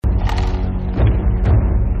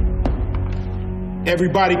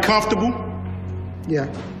Everybody comfortable? Yeah.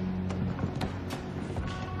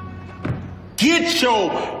 Get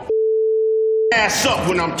your ass up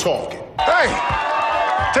when I'm talking. Hey,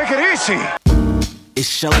 take it easy. It's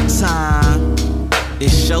showtime.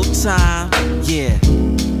 It's showtime. Yeah.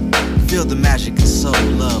 Feel the magic and soul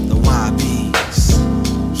of the YBs.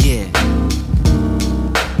 Yeah.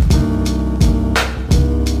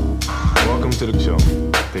 Welcome to the show.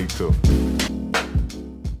 Take two.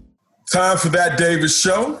 Time for That Davis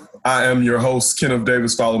Show. I am your host, Kenneth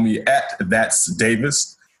Davis. Follow me at That's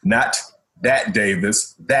Davis. Not That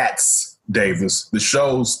Davis. That's Davis. The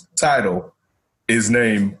show's title is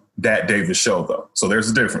named That Davis Show, though. So there's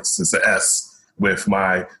a difference. It's an S with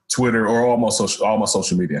my Twitter or all my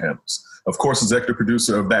social media handles. Of course, executive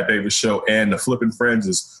producer of That Davis Show and the Flippin' Friends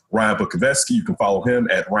is Ryan Bukovetsky. You can follow him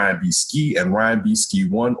at Ryan B. Ski and Ryan B. Ski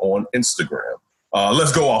 1 on Instagram.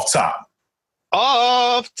 Let's go off top.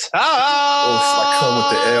 Off top. Oh, it's like come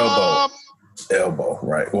with the elbow,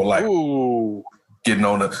 right? Or like Ooh. getting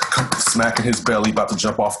on the smacking his belly, about to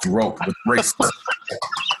jump off the rope with race.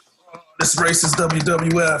 This race is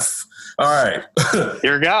WWF. All right,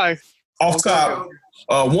 Your guy. off top.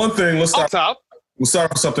 One thing. Let's Off start. top. We'll start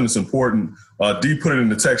with something that's important. D put it in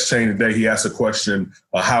the text chain today. He asked a question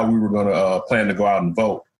how we were going to plan to go out and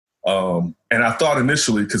vote. And I thought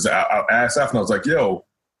initially, because I asked after, and I was like, yo,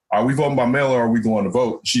 are we voting by mail or are we going to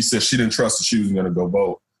vote? She said she didn't trust that she was going to go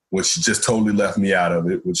vote, which just totally left me out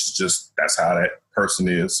of it, which is just, that's how that person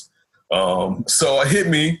is. So it hit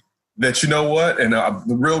me that, you know what? And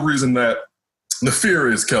the real reason that the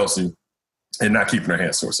fear is Kelsey and not keeping her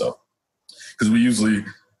hands to herself. Because we usually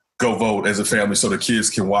go vote as a family so the kids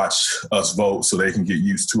can watch us vote so they can get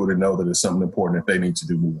used to it and know that it's something important that they need to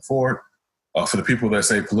do moving forward. For the people that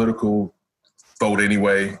say political, vote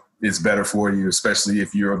anyway. It's better for you, especially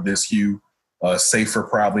if you're of this hue. Safer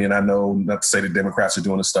probably, and I know not to say the Democrats are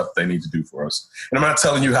doing the stuff they need to do for us. And I'm not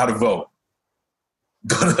telling you how to vote.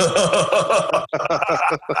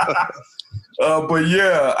 But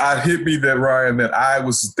yeah, it hit me that, Ryan, that I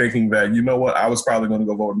was thinking that, you know what, I was probably going to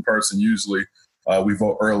go vote in person. Usually we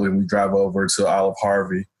vote early and we drive over to Olive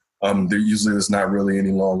Harvey. There's not really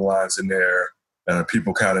any long lines in there.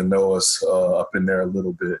 People kind of know us up in there a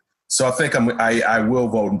little bit. So I think I will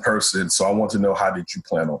vote in person. So I want to know, how did you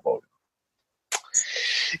plan on voting?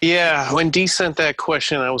 Yeah, when Dee sent that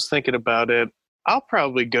question, I was thinking about it. I'll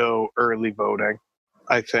probably go early voting,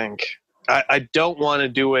 I think. I don't want to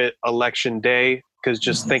do it election day because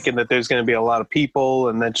just thinking that there's going to be a lot of people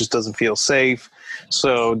and that just doesn't feel safe.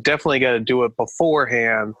 So definitely got to do it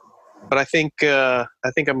beforehand. But I think I'm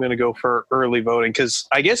going to go for early voting because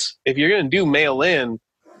I guess if you're going to do mail in,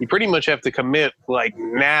 you pretty much have to commit like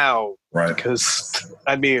now, right? Because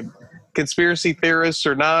I mean, conspiracy theorists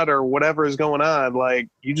or not, or whatever is going on, like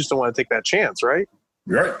you just don't want to take that chance, right?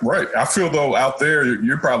 Right. I feel though out there,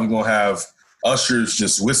 you're probably going to have ushers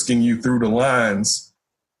just whisking you through the lines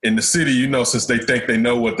in the city, you know, since they think they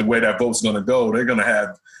know what the way that vote's going to go. They're going to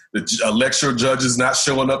have the electoral judges not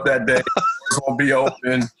showing up that day. It's going to be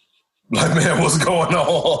open. Like, man, what's going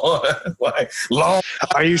on? Like, long.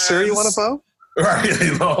 Are you sure you want to vote?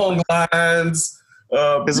 Right, long lines.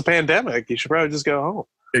 It's a pandemic. You should probably just go home.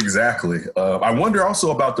 Exactly. I wonder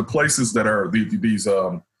also about the places that are these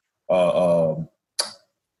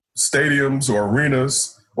stadiums or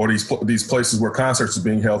arenas or these places where concerts are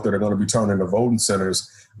being held that are going to be turned into voting centers.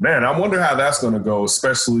 Man, I wonder how that's going to go,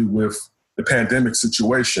 especially with the pandemic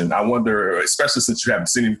situation. I wonder, especially since you haven't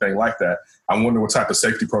seen anything like that, I wonder what type of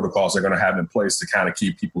safety protocols they're going to have in place to kind of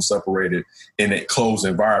keep people separated in a closed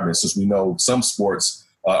environment, since we know some sports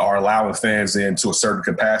are allowing fans in to a certain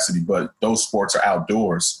capacity, but those sports are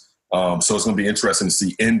outdoors. So it's going to be interesting to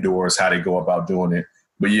see indoors how they go about doing it.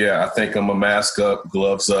 But yeah, I think I'm a mask up,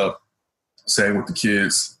 gloves up, same with the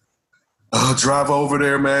kids. Drive over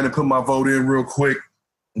there, man, and put my vote in real quick.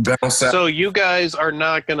 Bounce out. So you guys are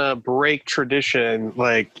not going to break tradition,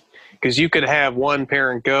 like, because you could have one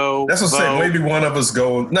parent go. That's what I'm saying. Maybe one of us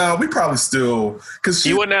go. No, we probably still. Because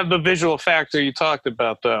you wouldn't have the visual factor you talked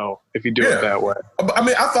about, though, if you do it that way. I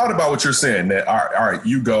mean, I thought about what you're saying, that, all right,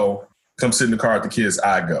 you go, come sit in the car with the kids,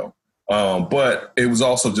 I go. But it was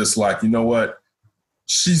also just like, you know what?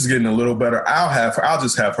 She's getting a little better. I'll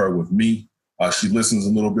just have her with me. She listens a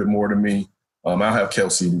little bit more to me. I'll have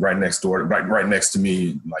Kelsey right next door, right next to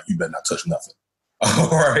me. Like, you better not touch nothing. All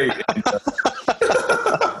right.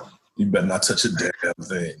 You better not touch a damn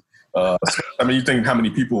thing. I mean, you think how many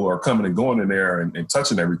people are coming and going in there and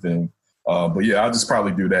touching everything. But yeah, I'll just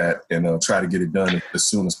probably do that and try to get it done as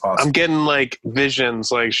soon as possible. I'm getting like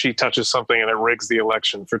visions, like she touches something and it rigs the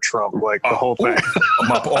election for Trump, like the whole thing.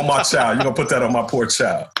 on my child. You're going to put that on my poor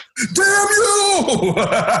child. Damn you!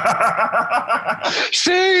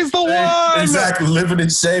 She's the one. Exactly, living in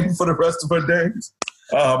shame for the rest of her days.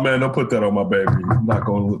 Oh man, don't put that on my baby. I'm not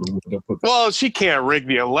going to put that. Well, she can't rig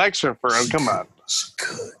the election for him. Come on. She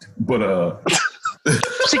could, but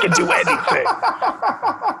She can do anything.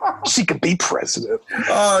 She could be president.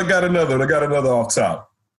 I got another off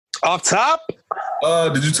top. Off top?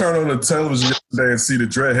 Did you turn on the television yesterday and see the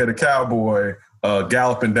dreadheaded cowboy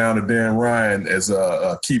galloping down to Dan Ryan as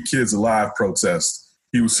a Keep Kids Alive protest?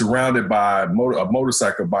 He was surrounded by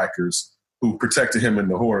motorcycle bikers who protected him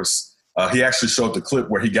and the horse. He actually showed the clip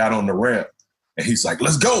where he got on the ramp and he's like,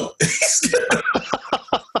 let's go.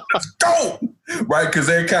 Let's go. Right? Because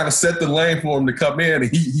they kind of set the lane for him to come in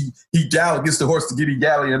and he gets the horse to get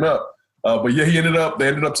galleon up. But yeah, they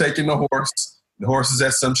ended up taking the horse. The horse is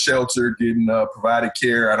at some shelter getting provided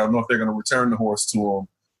care. I don't know if they're going to return the horse to him.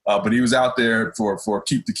 But he was out there for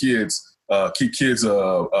Keep the Kids.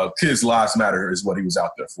 Kids Lives Matter is what he was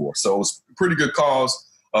out there for. So it was a pretty good cause.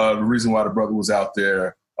 The reason why the brother was out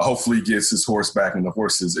there. Hopefully he gets his horse back and the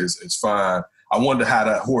horse is fine. I wonder how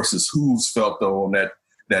that horse's hooves felt though on that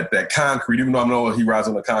concrete, even though I know he rides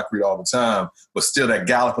on the concrete all the time, but still that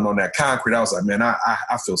galloping on that concrete, I was like, man,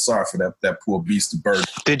 I feel sorry for that poor beast of bird.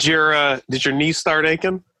 Did your knee start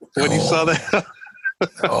aching when you saw that?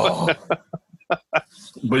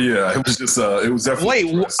 But yeah, it was just it was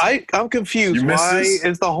definitely. Wait, I'm confused. Why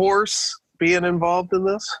is the horse being involved in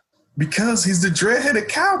this? Because he's the dreadheaded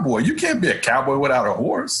cowboy. You can't be a cowboy without a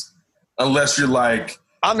horse, unless you're like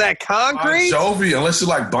on that concrete. Bon Jovi, unless you're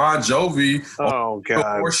like Bon Jovi. Oh God! The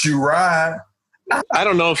horse you ride. I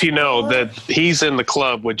don't know if you know that he's in the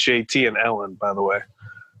club with JT and Ellen. By the way.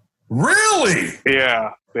 Really?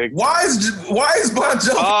 Yeah. Why is Bon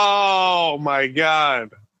Jovi? Oh my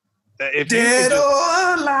God! Dead or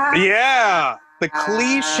alive? Yeah. The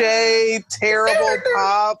cliche, terrible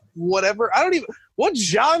pop, whatever. I don't even. What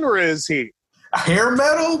genre is he? Hair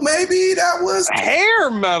metal, maybe that was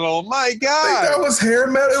hair metal. My God, I think that was hair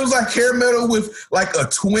metal. It was like hair metal with like a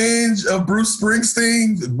twinge of Bruce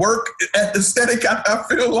Springsteen work aesthetic. I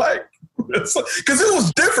feel like because it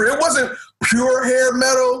was different. It wasn't pure hair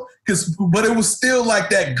metal, but it was still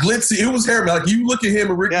like that glitzy. It was hair metal. Like you look at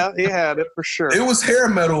him and Ricky. Yeah, he had it for sure. It was hair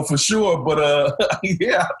metal for sure, but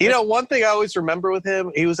yeah. You know, one thing I always remember with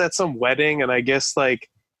him, he was at some wedding, and I guess like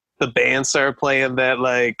the band started playing that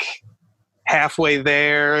like halfway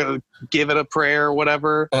there, give it a prayer or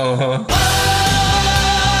whatever. Uh-huh.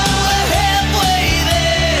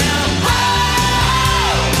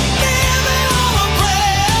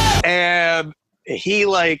 And he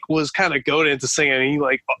like was kind of goaded into singing, and he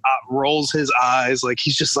like rolls his eyes like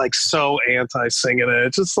he's just like so anti-singing it.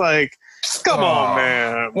 It's just like, come on,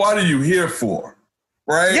 man. What are you here for?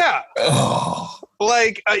 Right? Yeah. Oh.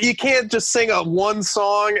 Like, you can't just sing one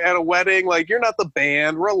song at a wedding. Like, you're not the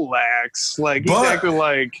band. Relax. Like, he's acting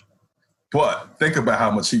like... But think about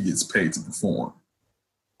how much he gets paid to perform.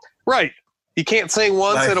 Right. You can't sing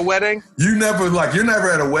once at a wedding? You're never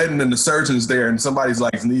at a wedding and the surgeon's there and somebody's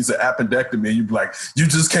like needs an appendectomy and you be like, you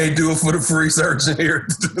just can't do it for the free surgeon here.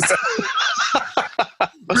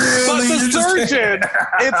 Really? But the surgeon,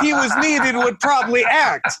 if he was needed, would probably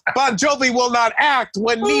act. Bon Jovi will not act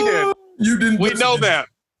when needed. You didn't. We know that.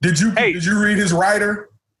 Did you read his writer?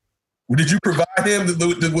 Did you provide him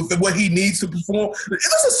with what he needs to perform? There's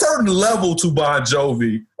a certain level to Bon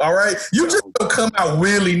Jovi, all right? You just don't come out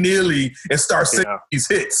willy-nilly and start singing these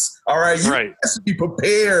hits, all right? You have to be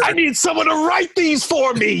prepared. I need someone to write these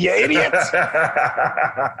for me, you idiots.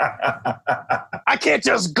 I can't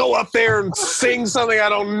just go up there and sing something I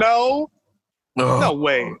don't know. No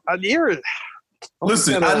way.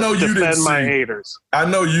 Listen, I know you didn't see my haters. I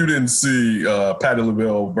know you didn't see Patti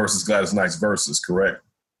LaBelle versus Gladys Knight's verses, correct?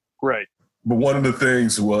 Right. But one of the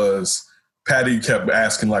things was Patti kept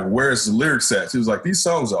asking, like, where's the lyrics at? She was like, these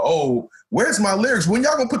songs are old. Where's my lyrics? When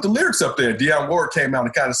y'all gonna put the lyrics up there? Dionne Warwick came out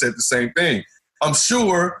and kind of said the same thing. I'm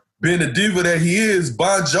sure, being the diva that he is,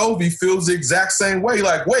 Bon Jovi feels the exact same way.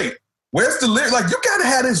 Like, wait, where's the lyric? Like, you gotta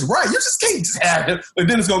have this right. You just can't just have it. And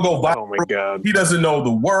then it's gonna go viral. Oh my God. He doesn't know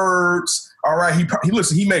the words. All right, he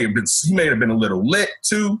may have been a little lit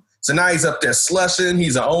too. So now he's up there slushing.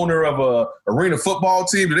 He's an owner of a arena football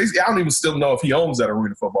team. I don't even still know if he owns that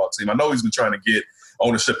arena football team. I know he's been trying to get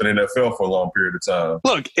ownership in the NFL for a long period of time.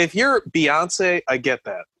 Look, if you're Beyonce, I get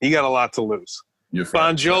that. You got a lot to lose.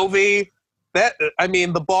 Bon Jovi,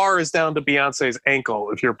 the bar is down to Beyonce's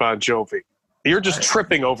ankle if you're Bon Jovi. You're just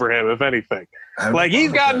tripping over him, if anything. Like,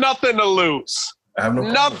 he's got nothing to lose. I have no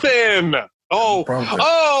nothing.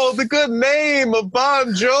 The good name of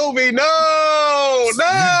Bon Jovi. No.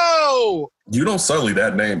 You don't sully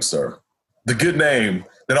that name, sir. the good name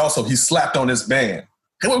that also he slapped on his band.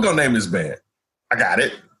 Hey, what we gonna name this band? I got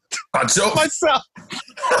it. I joke myself.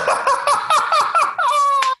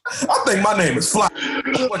 I think my name is Fly.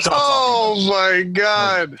 What y'all Oh my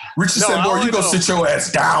God. Richard Sambora, you go sit your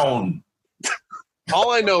ass down.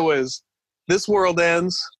 All I know is this world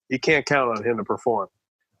ends. You can't count on him to perform.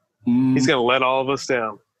 He's going to let all of us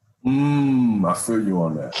down. I feel you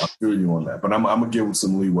on that. But I'm going to give him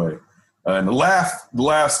some leeway. And the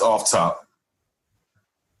last off top.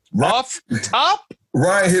 Off top?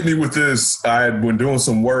 Ryan hit me with this. I had been doing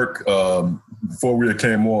some work before we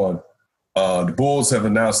came on. The Bulls have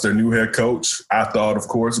announced their new head coach. I thought, of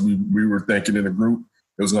course, we were thinking in the group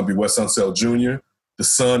it was going to be Wes Unseld Jr., the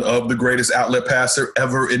son of the greatest outlet passer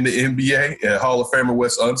ever in the NBA, Hall of Famer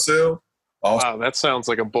Wes Unseld. Wow, that sounds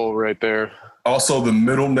like a bull right there. Also, the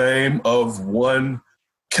middle name of one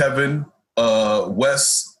Kevin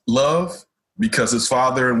Wes Love, because his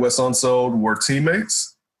father and Wes Unseld were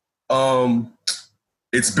teammates.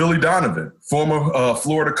 It's Billy Donovan, former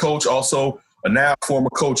Florida coach, also a now former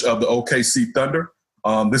coach of the OKC Thunder.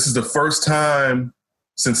 This is the first time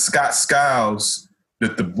since Scott Skiles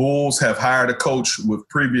that the Bulls have hired a coach with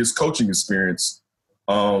previous coaching experience.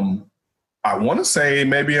 I want to say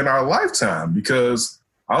maybe in our lifetime, because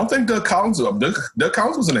I don't think Doug Collins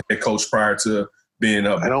wasn't a head coach prior to being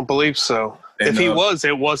up. I don't believe so. And, if he was,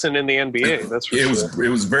 it wasn't in the NBA. That's for sure. It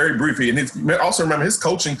was very briefly. And also remember his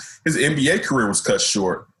coaching, his NBA career was cut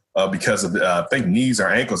short because of, I think, knees or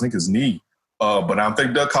ankles. I think his knee. But I don't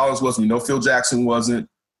think Doug Collins was. We know Phil Jackson wasn't.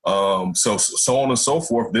 So on and so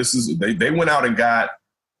forth. They went out and got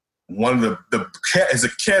one of the as a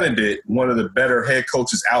candidate, one of the better head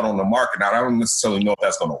coaches out on the market. Now, I don't necessarily know if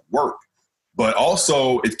that's going to work, but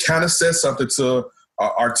also it kind of says something to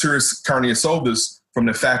Arturas Karniasovas from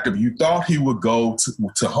the fact of you thought he would go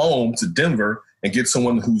to Denver and get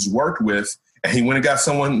someone who's worked with, and he went and got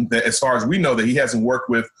someone that, as far as we know, that he hasn't worked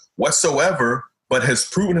with whatsoever, but has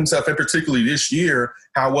proven himself, and particularly this year,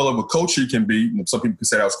 how well of a coach he can be. Some people can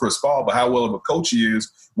say that was Chris Paul, but how well of a coach he is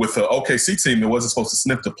with an OKC team that wasn't supposed to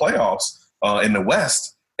sniff the playoffs in the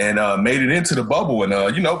West and made it into the bubble. And,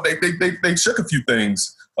 they shook a few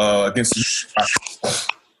things against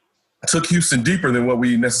took Houston deeper than what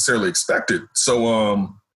we necessarily expected. So,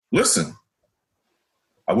 listen,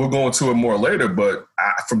 I will go into it more later, but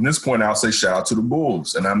from this point, I'll say shout out to the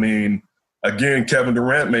Bulls. And I mean, again, Kevin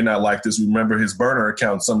Durant may not like this. Remember his burner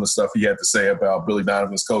account, some of the stuff he had to say about Billy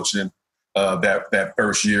Donovan's coaching that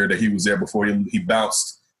first year that he was there before he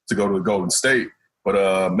bounced to go to the Golden State.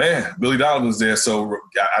 But, man, Billy Donovan's there. So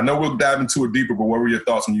I know we'll dive into it deeper, but what were your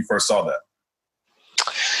thoughts when you first saw that?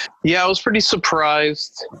 Yeah, I was pretty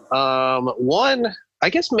surprised. One, I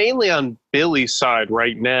guess mainly on Billy's side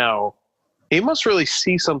right now, he must really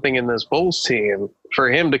see something in this Bulls team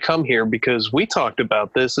for him to come here, because we talked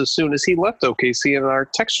about this as soon as he left OKC in our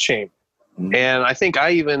text chain. Mm-hmm. And I think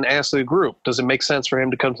I even asked the group, does it make sense for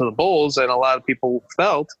him to come to the Bulls? And a lot of people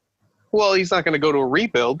felt, well, he's not going to go to a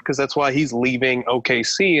rebuild because that's why he's leaving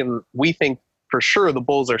OKC. And we think for sure the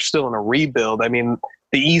Bulls are still in a rebuild. I mean,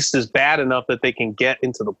 the East is bad enough that they can get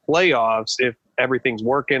into the playoffs if everything's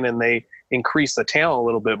working and they increase the talent a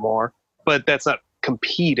little bit more, but that's not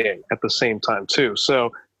competing at the same time too.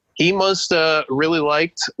 So he must really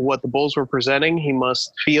liked what the Bulls were presenting. He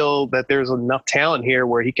must feel that there's enough talent here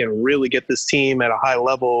where he can really get this team at a high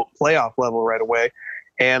level, playoff level right away.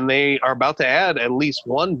 And they are about to add at least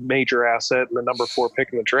one major asset in the number 4 pick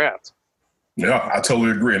in the draft. Yeah, I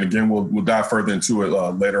totally agree. And again, we'll dive further into it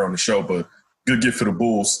later on the show, but good get for the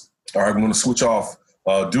Bulls. All right, we're going to switch off,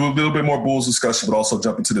 do a little bit more Bulls discussion, but also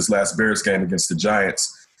jump into this last Bears game against the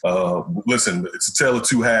Giants. Listen, it's a tale of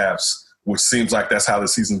two halves, which seems like that's how the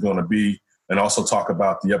season's going to be, and also talk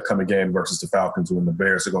about the upcoming game versus the Falcons when the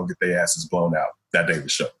Bears are going to get their asses blown out. That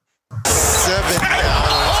Davis Show. 7 down.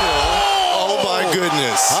 Oh, my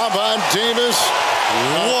goodness. How about Davis?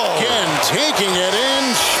 Whoa. Again, taking it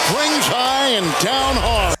in, springs high and down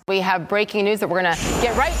hard. We have breaking news that we're going to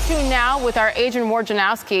get right to now with our Adrian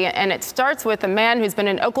Wojnarowski, and it starts with a man who's been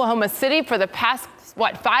in Oklahoma City for the past,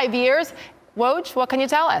 5 years? Woj, what can you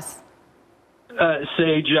tell us?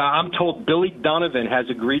 Sage, I'm told Billy Donovan has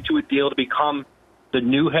agreed to a deal to become the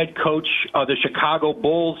new head coach of the Chicago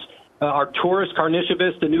Bulls. Arturas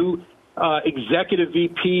Karniasovas, the new executive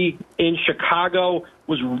VP in Chicago,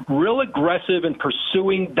 was real aggressive in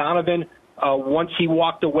pursuing Donovan once he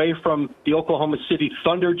walked away from the Oklahoma City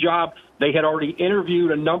Thunder job. They had already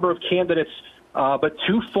interviewed a number of candidates, but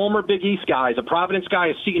 2 former Big East guys, a Providence guy,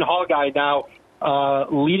 a Seton Hall guy now,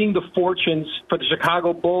 leading the fortunes for the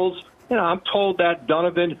Chicago Bulls. You know, I'm told that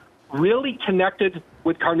Donovan really connected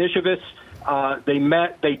with Karniasovas. They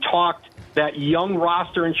met, they talked, that young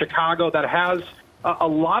roster in Chicago that has a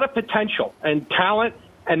lot of potential and talent,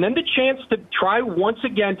 and then the chance to try once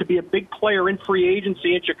again to be a big player in free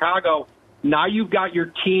agency in Chicago. Now you've got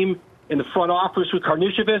your team in the front office with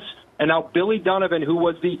Karnisovas, and now Billy Donovan, who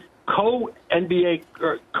was the co-NBA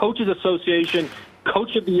Coaches Association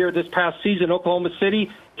Coach of the Year this past season, Oklahoma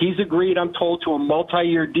City. He's agreed, I'm told, to a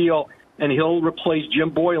multi-year deal, and he'll replace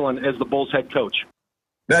Jim Boylan as the Bulls head coach.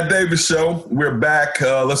 That Davis Show, we're back.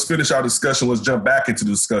 Let's finish our discussion. Let's jump back into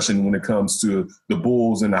the discussion when it comes to the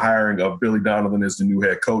Bulls and the hiring of Billy Donovan as the new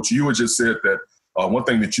head coach. You had just said that one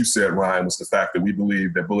thing that you said, Ryan, was the fact that we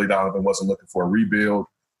believe that Billy Donovan wasn't looking for a rebuild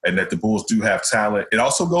and that the Bulls do have talent. It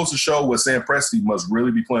also goes to show what Sam Presti must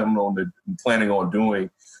really be planning on doing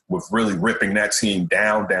with really ripping that team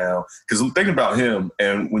down. Because I'm thinking about him,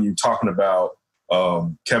 and when you're talking about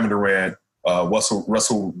Kevin Durant,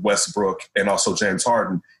 Russell Westbrook, and also James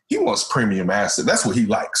Harden, he wants premium asset. That's what he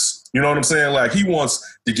likes. You know what I'm saying? Like, he wants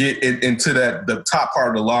to get into the top part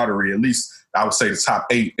of the lottery, at least I would say the top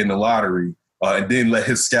 8 in the lottery, and then let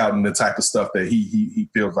his scouting, the type of stuff that he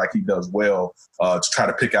feels like he does well, to try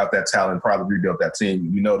to pick out that talent and probably rebuild that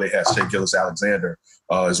team. You know, they have Shai Gilgeous-Alexander,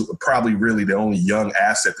 is probably really the only young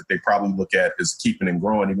asset that they probably look at is keeping and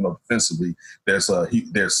growing, even though defensively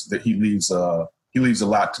he leaves a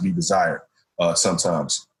lot to be desired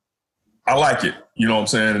sometimes. I like it. You know what I'm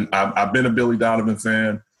saying? I've been a Billy Donovan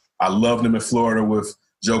fan. I loved him in Florida with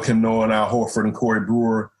Joakim Noah and Al Horford and Corey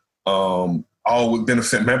Brewer. All with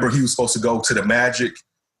benefit. Remember, he was supposed to go to the Magic,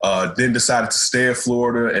 then decided to stay in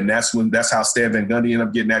Florida, and that's how Stan Van Gundy ended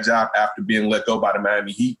up getting that job after being let go by the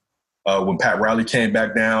Miami Heat. When Pat Riley came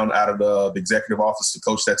back down out of the executive office to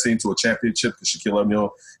coach that team to a championship because Shaquille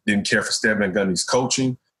O'Neal didn't care for Stan Van Gundy's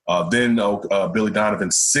coaching. Then Billy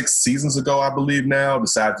Donovan 6 seasons ago, I believe now,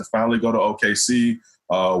 decided to finally go to OKC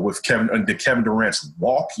with Kevin Durant's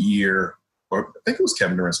walk year, or I think it was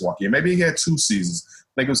Kevin Durant's walk year. Maybe he had 2 seasons.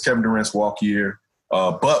 I think it was Kevin Durant's walk year.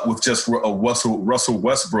 But with just Russell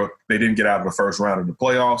Westbrook, they didn't get out of the first round of the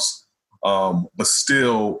playoffs. But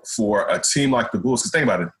still, for a team like the Bulls, because think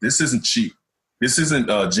about it, this isn't cheap. This isn't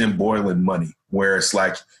Jim Boylan money, where it's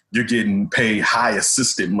like you're getting paid high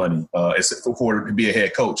assistant money to be a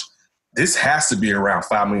head coach. This has to be around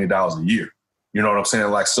 $5 million a year. You know what I'm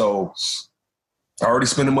saying? Like, so already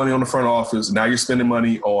spending money on the front office. Now you're spending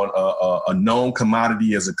money on a known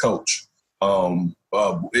commodity as a coach.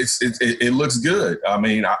 It looks good. I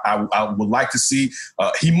mean, I would like to see.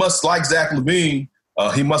 He must like Zach LaVine.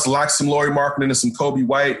 He must like some Lauri Markkanen and some Kobe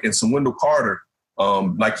White and some Wendell Carter.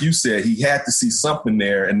 Like you said, he had to see something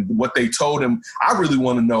there. And what they told him, I really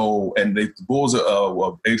want to know. And the Bulls,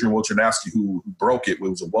 Adrian Wojnarowski, who broke it,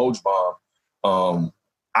 was a Woj bomb.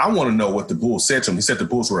 I want to know what the Bulls said to him. He said the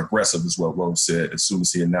Bulls were aggressive, is what Woj said as soon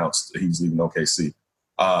as he announced that he was leaving OKC.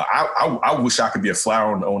 I wish I could be a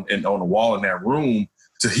flower on the wall in that room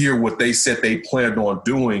to hear what they said they planned on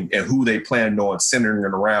doing and who they planned on centering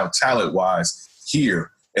it around talent-wise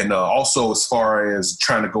here. And also as far as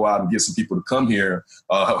trying to go out and get some people to come here,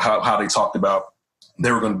 how they talked about they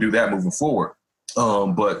were going to do that moving forward.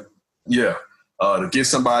 But, yeah, to get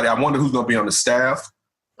somebody – I wonder who's going to be on the staff.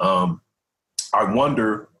 I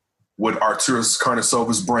wonder would Arturas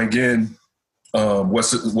Karnisovas bring in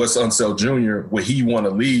Wes Unseld Jr., would he want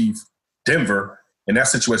to leave Denver? In that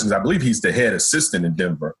situation, I believe he's the head assistant in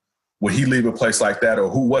Denver. Would he leave a place like that? Or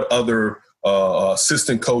what other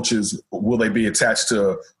assistant coaches will they be attached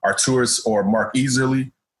to Arturas or Mark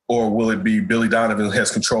Easley? Or will it be Billy Donovan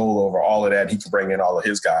has control over all of that and he can bring in all of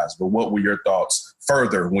his guys? But what were your thoughts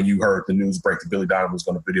further when you heard the news break that Billy Donovan was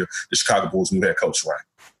going to be the Chicago Bulls' new head coach,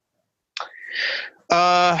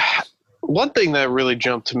 Ryan? One thing that really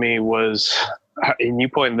jumped to me was, and you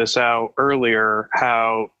pointed this out earlier,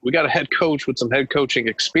 how we got a head coach with some head coaching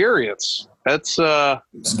experience. That's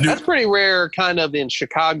pretty rare kind of in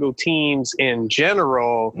Chicago teams in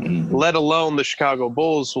general, let alone the Chicago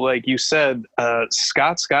Bulls. Like you said,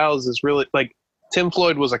 Scott Skiles is really like Tim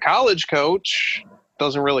Floyd was a college coach.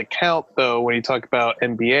 Doesn't really count, though, when you talk about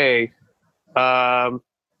NBA. I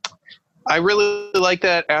really like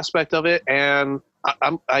that aspect of it, and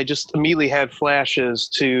I just immediately had flashes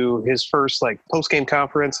to his first post-game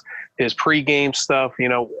conference, his pre-game stuff. You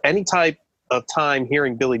know, any type of time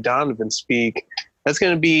hearing Billy Donovan speak, that's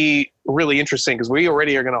going to be really interesting because we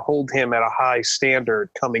already are going to hold him at a high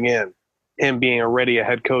standard coming in, him being already a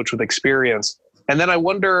head coach with experience. And then I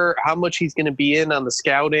wonder how much he's going to be in on the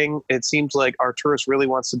scouting. It seems like Arturas really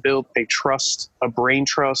wants to build a brain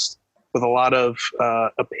trust with a lot of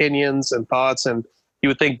opinions and thoughts. And you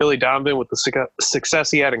would think Billy Donovan, with the success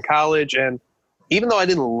he had in college, and even though I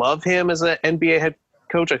didn't love him as an NBA head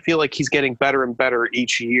coach, I feel like he's getting better and better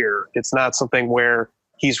each year. It's not something where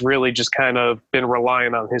he's really just kind of been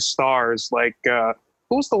relying on his stars. Like,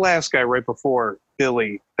 who was the last guy right before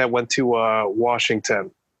Billy that went to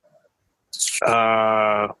Washington?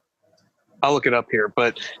 I'll look it up here.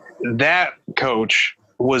 But that coach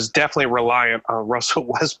was definitely reliant on Russell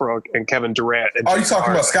Westbrook and Kevin Durant. And you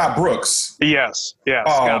talking about Scott Brooks? Yes. Yeah.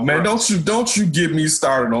 Oh, Scott man, Brooks. don't you get me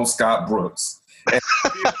started on Scott Brooks.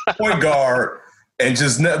 Point guard, and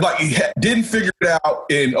just he didn't figure it out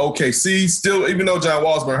in OKC. Still, even though John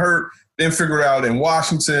Wall's been hurt, didn't figure it out in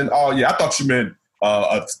Washington. Oh yeah, I thought you meant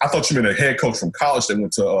a head coach from college that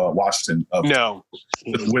went to Washington. No,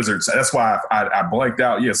 the Wizards. That's why I blanked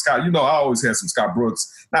out. Yeah, Scott. I always had some Scott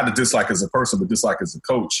Brooks, not to dislike as a person, but dislike as a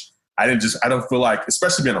coach. I don't feel like,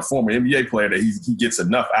 especially being a former NBA player, that he gets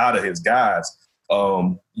enough out of his guys.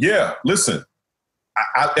 Yeah, listen.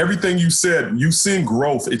 Everything you said, you've seen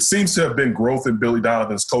growth. It seems to have been growth in Billy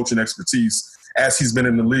Donovan's coaching expertise as he's been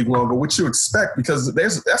in the league longer, which you expect, because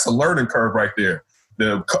that's a learning curve right there.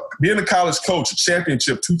 Being a college coach, a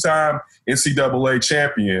championship, 2-time NCAA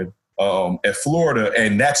champion at Florida,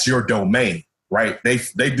 and that's your domain, right?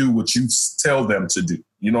 They do what you tell them to do.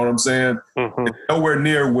 You know what I'm saying? Mm-hmm. It's nowhere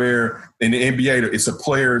near where in the NBA it's a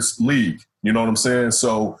players' league. You know what I'm saying?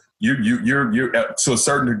 So you're to a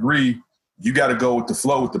certain degree, you got to go with the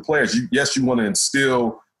flow with the players. You want to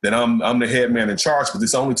instill that I'm the head man in charge, but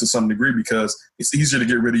it's only to some degree, because it's easier to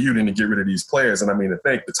get rid of you than to get rid of these players. And I mean, I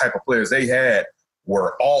think the type of players they had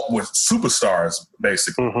were superstars,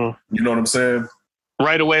 basically. Mm-hmm. You know what I'm saying?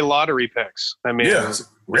 Right away, lottery picks. I mean, yeah.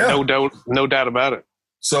 No doubt about it.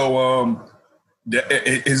 So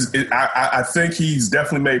I think he's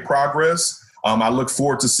definitely made progress. I look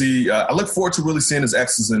forward to really seeing his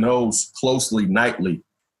X's and O's closely nightly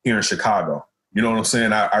here in Chicago. You know what I'm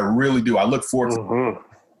saying? I really do. I look forward to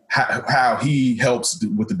how he helps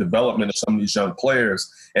with the development of some of these young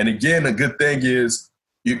players. And again, a good thing is,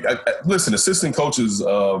 listen, assistant coaches,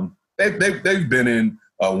 they've been in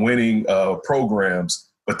winning programs,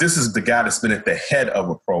 but this is the guy that's been at the head of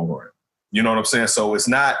a program. You know what I'm saying? So it's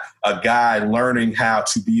not a guy learning how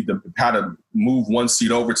to move one seat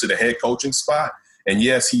over to the head coaching spot. And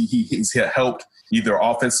yes, he's helped either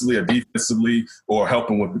offensively or defensively, or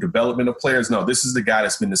helping with the development of players. No, this is the guy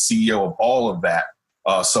that's been the CEO of all of that.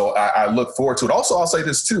 So I look forward to it. Also, I'll say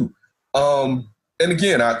this too. And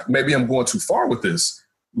again, maybe I'm going too far with this.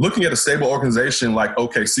 Looking at a stable organization like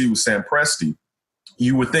OKC with Sam Presti,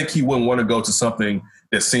 you would think he wouldn't want to go to something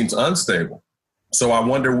that seems unstable. So I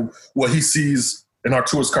wonder what he sees in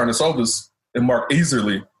Arturas Karnisovas and Mark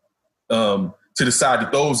Easterly to decide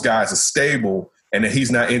that those guys are stable and that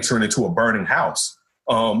he's not entering into a burning house.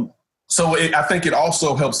 I think it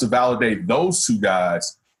also helps to validate those two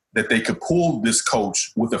guys, that they could pull this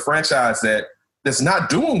coach with a franchise that's not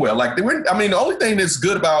doing well. Like, the only thing that's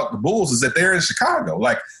good about the Bulls is that they're in Chicago.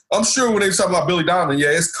 Like, I'm sure when they talk about Billy Donovan, yeah,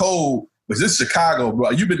 it's cold, but it's Chicago, bro.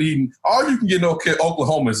 You've been eating, all you can get in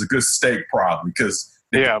Oklahoma is a good steak, probably, because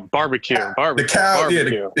barbecue.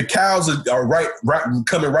 The cows are right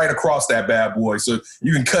coming right across that bad boy, so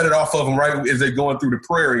you can cut it off of them right as they're going through the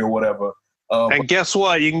prairie or whatever. And guess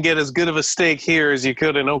what? You can get as good of a steak here as you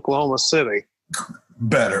could in Oklahoma City.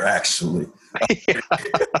 Better, actually.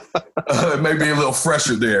 Maybe a little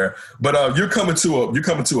fresher there, but you're coming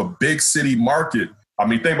to a big city market. I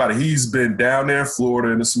mean, think about it. He's been down there in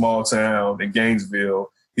Florida in a small town in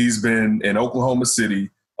Gainesville. He's been in Oklahoma City.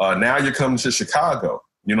 Now you're coming to Chicago.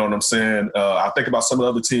 You know what I'm saying? I think about some of the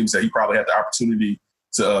other teams that he probably had the opportunity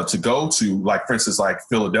to go to, like, for instance, like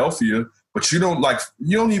Philadelphia. But you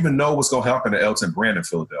don't even know what's going to happen to Elton Brand in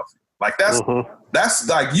Philadelphia. Like, that's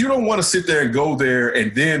like, you don't want to sit there and go there,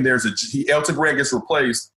 and then Elton Brand gets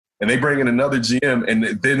replaced, and they bring in another GM, and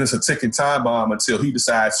then it's a ticking time bomb until he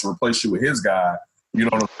decides to replace you with his guy. You know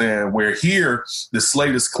what I'm saying? Where here, the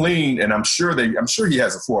slate is clean, and I'm sure he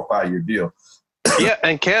has a 4 or 5 year deal. Yeah,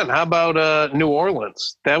 and Ken, how about New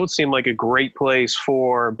Orleans? That would seem like a great place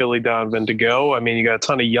for Billy Donovan to go. I mean, you got a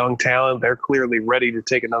ton of young talent. They're clearly ready to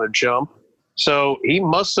take another jump. So he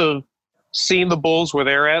must have seen the Bulls where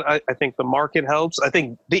they're at. I think the market helps. I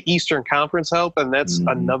think the Eastern Conference help, and that's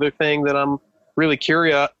another thing that I'm really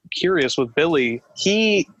curious with Billy.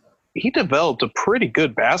 He developed a pretty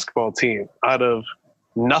good basketball team out of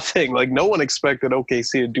nothing. Like, no one expected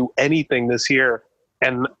OKC to do anything this year.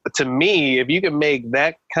 And to me, if you can make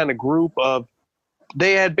that kind of group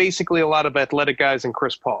they had basically a lot of athletic guys in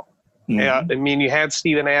Chris Paul. Yeah, I mean, you had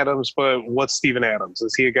Steven Adams, but what's Steven Adams?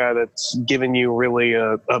 Is he a guy that's given you really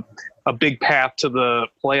a big path to the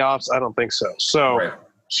playoffs? I don't think so. So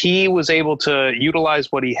he was able to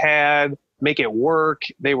utilize what he had, make it work.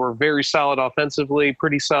 They were very solid offensively,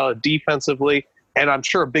 pretty solid defensively. And I'm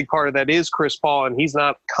sure a big part of that is Chris Paul, and he's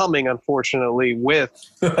not coming, unfortunately, with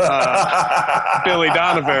Billy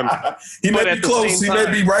Donovan. He may be close. He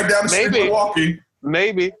may be right down the street in Milwaukee.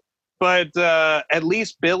 Maybe. But at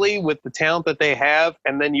least Billy, with the talent that they have,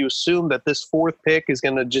 and then you assume that this fourth pick is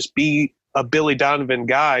going to just be a Billy Donovan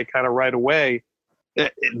guy kind of right away.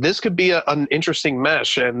 This could be an interesting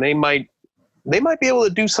mesh, and they might be able to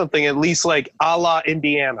do something at least like a la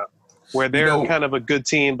Indiana, where they're kind of a good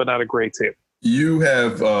team but not a great team. You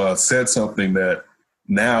have said something that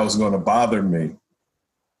now is going to bother me.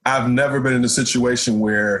 I've never been in a situation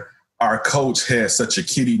where our coach has such a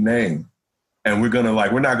kiddie name, and we're not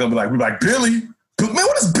going to be like, Billy, man,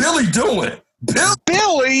 what is Billy doing?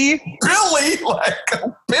 Billy, like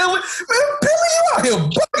Billy, man, Billy, you out here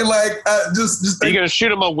bucking like just. Are you gonna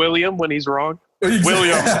shoot him a William when he's wrong?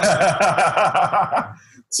 William,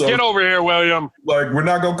 so, get over here, William. Like, we're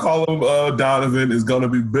not gonna call him Donovan. It's gonna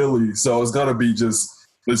be Billy. So it's gonna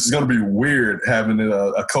be weird having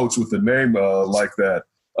a coach with a name like that.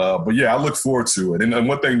 But yeah, I look forward to it. And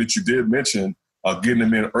one thing that you did mention, getting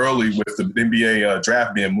him in early with the NBA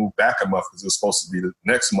draft being moved back a month because it was supposed to be the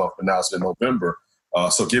next month, but now it's in November.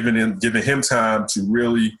 So giving him time to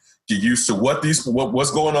really get used to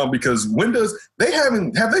what's going on, because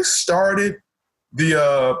have they started the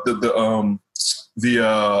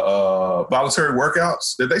voluntary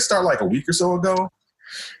workouts? Did they start like a week or so ago?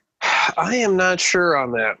 I am not sure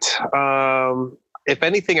on that. If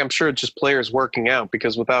anything, I'm sure it's just players working out,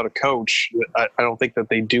 because without a coach, I don't think that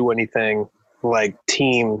they do anything like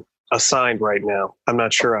team assigned right now. I'm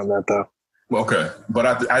not sure on that though. Okay. But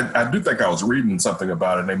I do think I was reading something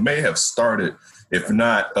about it. They may have started. If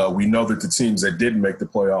not, we know that the teams that didn't make the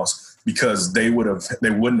playoffs, because they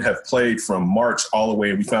wouldn't have played from March all the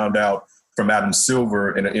way. And we found out from Adam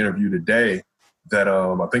Silver in an interview today that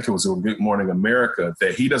I think it was on Good Morning America,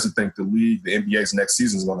 that he doesn't think the NBA's next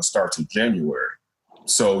season is going to start till January.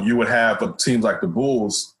 So you would have teams like the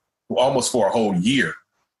Bulls almost for a whole year,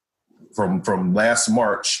 from last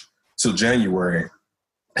March till January,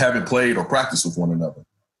 haven't played or practiced with one another.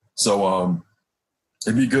 So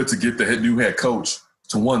it'd be good to get the new head coach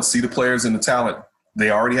to, one, see the players and the talent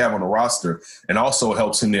they already have on the roster, and also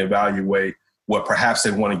helps him to evaluate what perhaps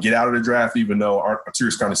they want to get out of the draft, even though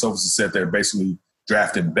Arturas Karnisovas has said they're basically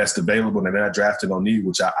drafting best available and they're not drafting on need,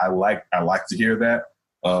 which I like. I like to hear that.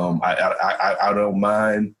 I don't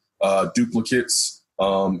mind duplicates.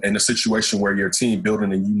 In a situation where your team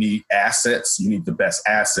building and you need assets, you need the best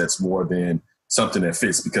assets more than something that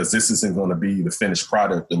fits, because this isn't going to be the finished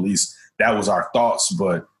product. At least that was our thoughts.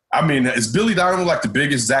 But I mean, is Billy Donovan like the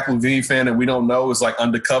biggest Zach LaVine fan that we don't know? Is like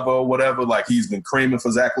undercover or whatever? Like, he's been creaming for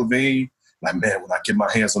Zach LaVine. Like, man, when I get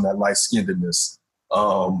my hands on that light-skinnedness.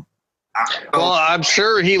 Well, I'm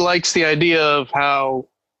sure he likes the idea of how,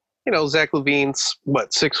 Zach LaVine's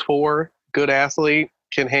 6'4", good athlete,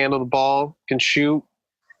 can handle the ball, can shoot.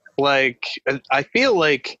 Like, I feel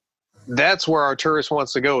like that's where Arturas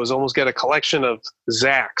wants to go, is almost get a collection of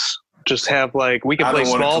Zachs. Just have we can play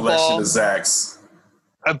small ball. I don't want a collection of Zachs.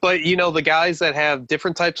 But, the guys that have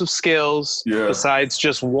different types of skills besides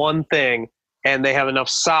just one thing, and they have enough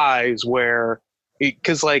size where,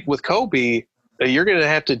 because with Kobe, you're going to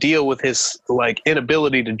have to deal with his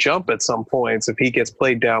inability to jump at some points if he gets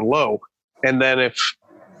played down low. And then if,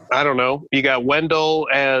 I don't know, you got Wendell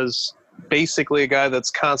as basically a guy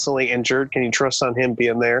that's constantly injured. Can you trust on him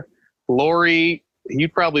being there? Laurie,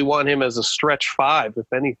 you'd probably want him as a stretch 5, if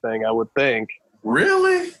anything, I would think.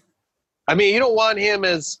 Really? I mean, you don't want him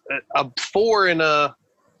as a 4 in a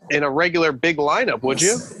regular big lineup, would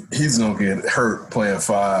you? He's going to get hurt playing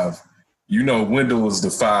 5. Wendell is the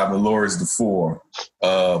 5 and Laurie's the 4.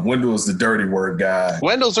 Wendell is the dirty word guy.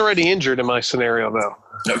 Wendell's already injured in my scenario, though.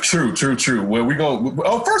 No, true. Well, we're going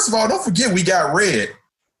to – first of all, don't forget we got Red.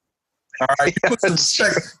 All right?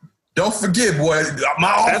 Don't forget, boy.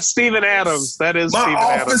 That's Steven Adams. That is Steven Adams.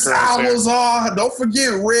 My office hours are – don't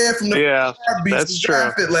forget Red from the that's true.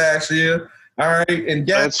 Drafted last year. All right, and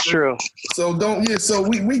that's true. So so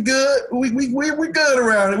we good. We good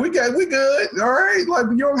around it. We good. All right,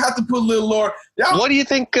 you don't have to put a little Lord. What do you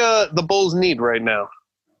think the Bulls need right now?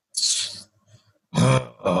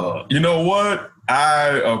 You know what?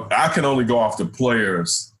 I can only go off the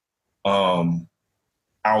players. I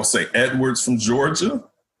would say Edwards from Georgia.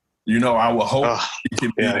 I would hope he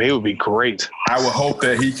can. He would be great. I would hope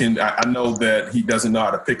that he can. I know that he doesn't know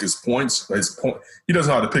how to pick his points. He doesn't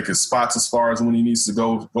know how to pick his spots as far as when he needs to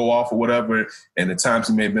go off or whatever. And at times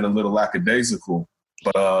he may have been a little lackadaisical.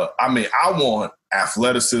 But I want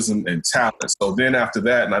athleticism and talent. So then after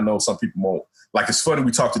that, and I know some people won't like, it's funny,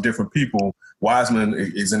 we talk to different people. Wiseman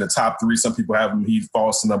is in the top 3. Some people have him, he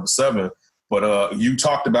falls to number 7. But you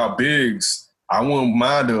talked about bigs. I wouldn't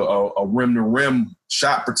mind a rim-to-rim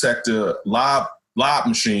shot protector lob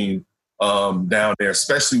machine down there,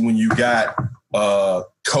 especially when you got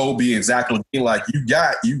Kobe and Zach LaVine. Like, you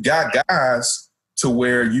got guys to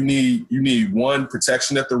where you need one,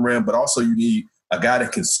 protection at the rim, but also you need a guy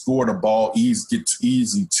that can score the ball, get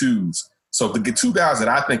easy twos. So the 2 guys that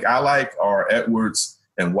I think I like are Edwards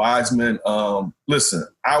and Wiseman. Listen,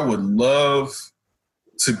 I would love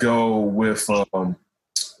to go with the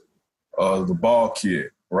ball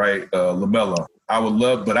kid, right? LaMelo. I would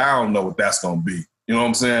love, but I don't know what that's going to be. You know what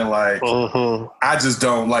I'm saying? Like, I just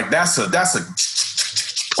don't like. That's a.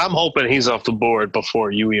 I'm hoping he's off the board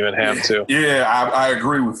before you even have to. Yeah, I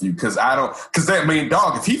agree with you because I don't. Because that mean,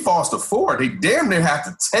 dog, if he falls to 4, they damn near have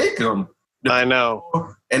to take him. I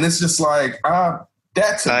know, and it's just like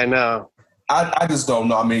that's. I know. I just don't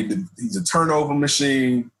know. I mean, he's a turnover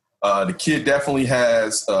machine. The kid definitely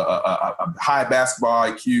has a high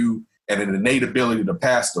basketball IQ and an innate ability to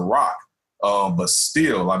pass the rock. But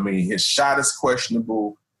still, I mean, his shot is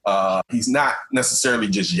questionable. He's not necessarily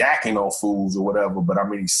just yakking on fools or whatever, but I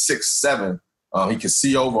mean, he's 6'7". He can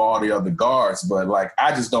see over all the other guards. But, like,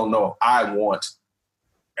 I just don't know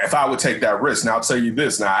if I would take that risk. Now, I'll tell you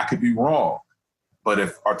this. Now, I could be wrong. But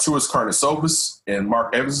if Arturas Karnisovas and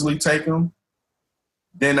Mark Eversley take him,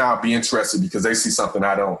 then I'll be interested because they see something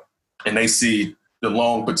I don't. And they see the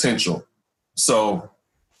long potential. So,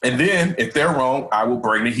 and then if they're wrong, I will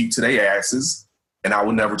bring the heat to their asses and I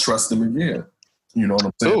will never trust them again. You know what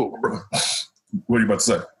I'm saying? Ooh. What are you about to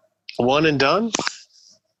say? One and done?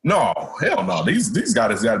 No, hell no. These guys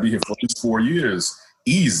got to be here for at least 4 years.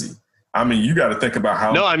 Easy. I mean, you got to think about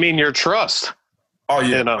how. No, I mean your trust. Oh,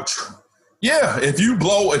 yeah. You know. Yeah, if you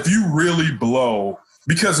really blow,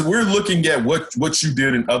 because we're looking at what you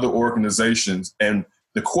did in other organizations, and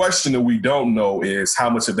the question that we don't know is how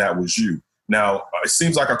much of that was you. Now, it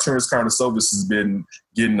seems like Arturas Karnisovas has been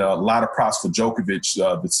getting a lot of props for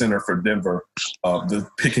Djokovic, the center for Denver,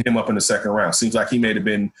 picking him up in the second round. Seems like he may have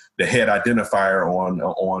been the head identifier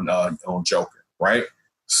on Joker, right?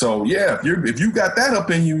 So, yeah, if you got that up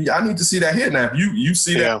in you, I need to see that hit. Now, if you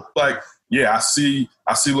see that, like, yeah, I see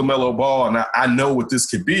LaMelo Ball, and I know what this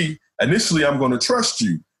could be. Initially, I'm going to trust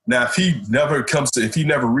you. Now, if he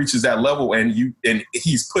never reaches that level, and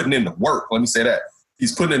he's putting in the work, let me say that.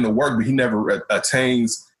 He's putting in the work, but he never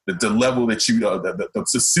attains the level that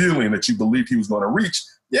the ceiling that you believe he was going to reach.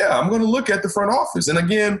 Yeah, I'm going to look at the front office. And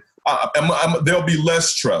again, there'll be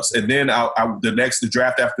less trust. And then the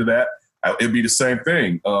draft after that, it'll be the same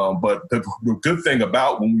thing. But the good thing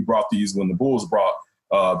about when the Bulls brought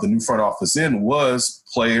the new front office in was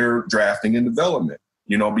player drafting and development.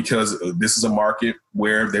 You know, because this is a market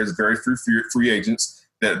where there's very few free agents,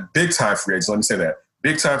 big-time free agents, let me say that,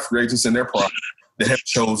 big-time free agents in their prime that have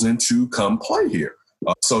chosen to come play here.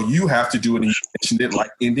 So you have to do it, and you mentioned it,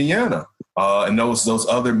 like Indiana and those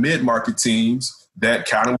other mid-market teams that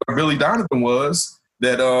kind of where Billy Donovan was,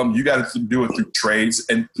 that you got to do it through trades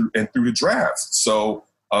and through the draft. So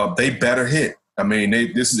they better hit. I mean,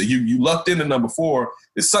 you lucked into number 4.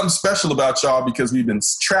 There's something special about y'all because we've been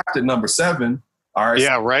trapped at number 7. All right.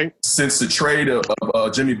 Yeah, right. Since the trade of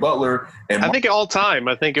Jimmy Butler, and I think all time,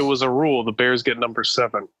 I think it was a rule the Bears get number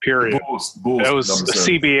 7. Period. Bulls that was the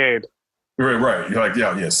CBA. Right. You're like,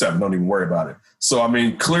 yeah, 7. Don't even worry about it. So I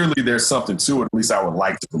mean, clearly there's something to it. At least I would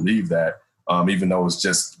like to believe that, even though it's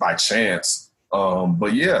just by chance.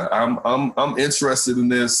 But yeah, I'm interested in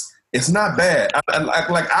this. It's not bad.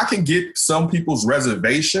 I can get some people's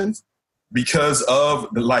reservations because of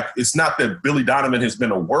it's not that Billy Donovan has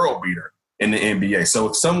been a world beater in the NBA. So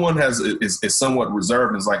if someone is somewhat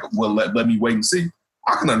reserved and is like, well, let me wait and see,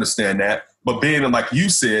 I can understand that. But being, like you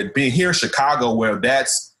said, being here in Chicago where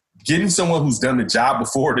that's getting someone who's done the job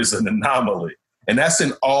before is an anomaly. And that's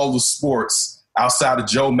in all the sports outside of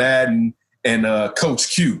Joe Madden and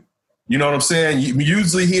Coach Q. You know what I'm saying? You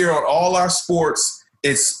usually hear on all our sports,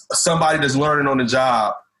 it's somebody that's learning on the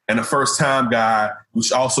job and a first-time guy,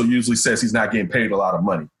 which also usually says he's not getting paid a lot of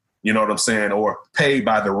money. You know what I'm saying? Or paid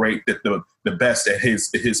by the rate that the best at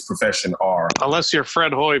his profession are. Unless you're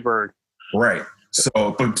Fred Hoiberg. Right. So,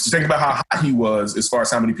 but think about how hot he was as far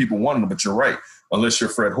as how many people wanted him. But you're right. Unless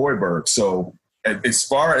you're Fred Hoiberg. So as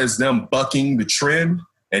far as them bucking the trend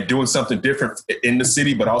and doing something different in the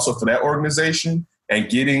city, but also for that organization and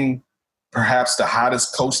getting perhaps the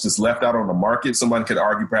hottest coach that's left out on the market, somebody could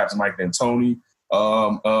argue perhaps Mike D'Antoni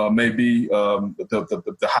maybe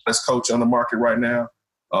the hottest coach on the market right now.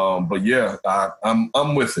 But yeah,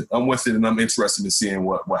 I'm with it. I'm with it, and I'm interested in seeing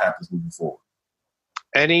what happens moving forward.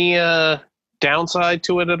 Any downside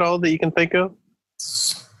to it at all that you can think of?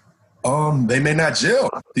 They may not gel.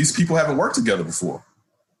 These people haven't worked together before.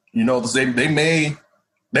 You know, they may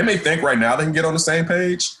think right now they can get on the same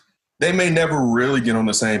page. They may never really get on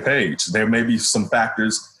the same page. There may be some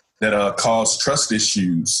factors that cause trust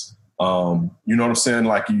issues. You know what I'm saying?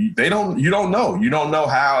 Like you don't know. You don't know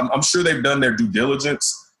how. I'm sure they've done their due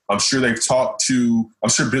diligence. I'm sure they've talked to. I'm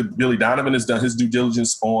sure Billy Donovan has done his due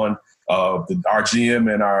diligence on our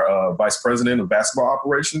GM and our vice president of basketball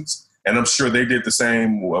operations. And I'm sure they did the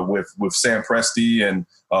same with Sam Presti and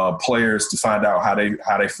players to find out how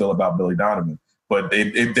they feel about Billy Donovan. But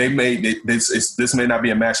this may not be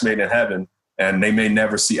a match made in heaven, and they may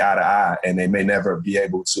never see eye to eye, and they may never be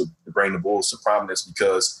able to bring the Bulls to prominence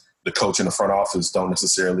because the coach and the front office don't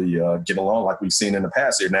necessarily get along like we've seen in the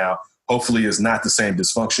past here. Now, hopefully, it's not the same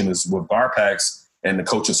dysfunction as with Garpax and the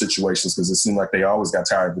coaching situations, because it seemed like they always got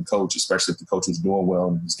tired of the coach, especially if the coach was doing well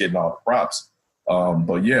and was getting all the props.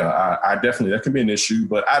 But yeah, I definitely, that could be an issue,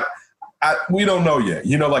 but we don't know yet.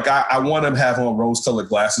 You know, like I want to have on rose-colored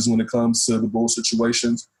glasses when it comes to the Bull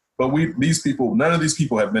situations, but none of these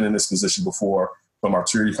people have been in this position before, from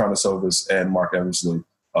Arturi Karnisovas and Mark Eversley,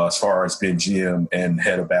 as far as being GM and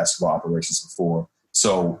head of basketball operations before.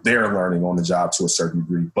 So they're learning on the job to a certain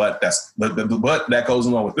degree, but that goes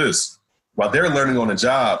along with this. While they're learning on the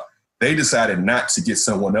job, they decided not to get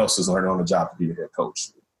someone else who's learning on the job to be a head coach.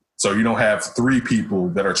 So you don't have 3 people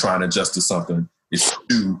that are trying to adjust to something. It's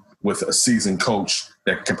 2 with a seasoned coach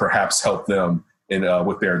that can perhaps help them in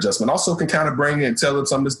with their adjustment. Also can kind of bring in and tell them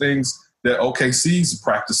some of the things that OKC's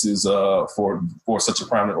practices for such a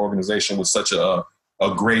prominent organization with such a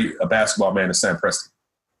great basketball man as Sam Presti.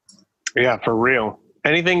 Yeah, for real.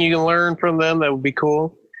 Anything you can learn from them that would be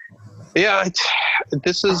cool. Yeah,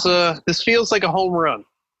 this feels like a home run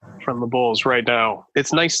from the Bulls right now.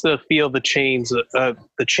 It's nice to feel the change of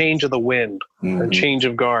the wind, the change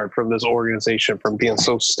of guard from this organization, from being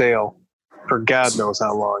so stale for God knows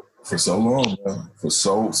how long. For so long, man. For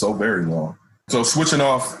so very long. So switching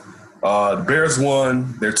off, the Bears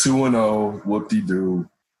won. They're 2-0. Whoop-de-doo.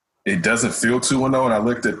 It doesn't feel 2-0, and I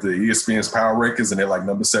looked at the ESPN's power rankings, and they're like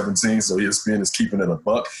number 17, so ESPN is keeping it a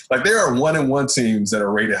buck. Like, there are 1-1 teams that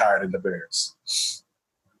are rated higher than the Bears.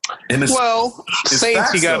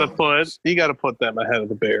 Saints, you got to put them ahead of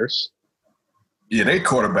the Bears. Yeah, their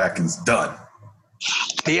quarterback is done.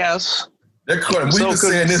 Yes. We've been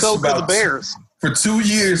saying this about the Bears. For 2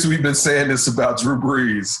 years. We've been saying this about Drew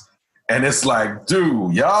Brees, and it's like,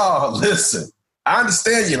 dude, y'all, listen. I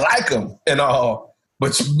understand you like him and all,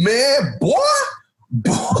 but man, boy.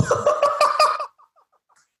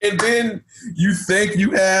 And then you think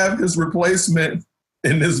you have his replacement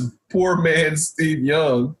in this poor man, Steve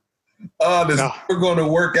Young. We're going to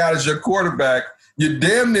work out as your quarterback. You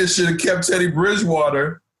damn near should have kept Teddy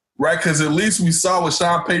Bridgewater, right? Because at least we saw what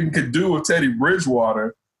Sean Payton could do with Teddy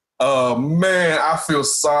Bridgewater. Man, I feel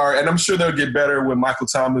sorry. And I'm sure they'll get better when Michael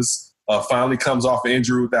Thomas finally comes off an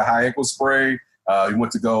injury with that high ankle sprain. He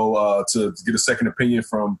went to go to get a second opinion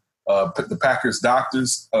from the Packers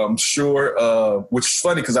doctors, I'm sure, which is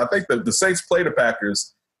funny because I think the Saints play the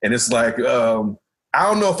Packers, and it's like, I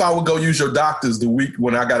don't know if I would go use your doctors the week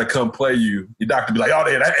when I got to come play you. Your doctor be like, oh,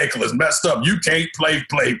 that ankle is messed up. You can't play,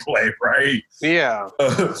 right? Yeah.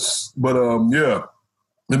 Yeah.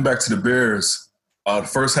 Then back to the Bears. The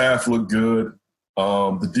first half looked good.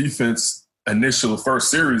 The defense initial first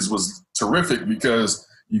series was terrific because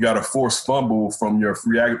you got a forced fumble from your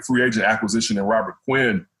free agent acquisition in Robert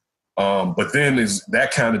Quinn. But then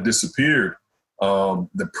that kind of disappeared.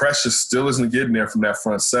 The pressure still isn't getting there from that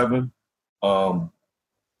front seven.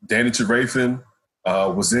 Danny Trevathan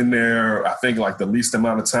was in there, I think, like the least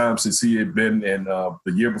amount of time since he had been in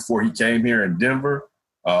the year before he came here in Denver.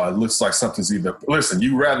 It looks like something's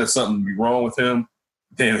you rather something be wrong with him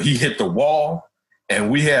than he hit the wall. And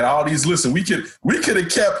we had all these, we could have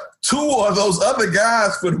kept 2 of those other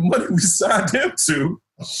guys for the money we signed him to.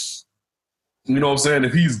 You know what I'm saying?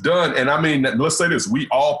 If he's done, and I mean, let's say this, we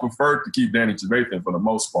all preferred to keep Danny Trevathan for the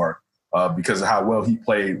most part because of how well he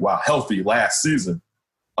played while healthy last season.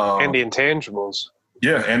 And the intangibles.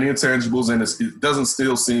 Yeah, and the intangibles. And it doesn't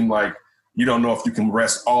still seem like you don't know if you can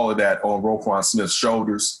rest all of that on Roquan Smith's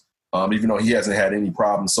shoulders, even though he hasn't had any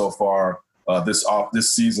problems so far this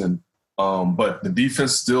season. But the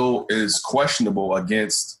defense still is questionable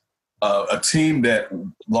against a team that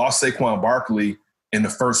lost Saquon Barkley in the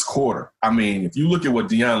first quarter. I mean, if you look at what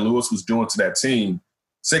Deion Lewis was doing to that team,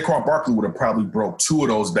 Saquon Barkley would have probably broke 2 of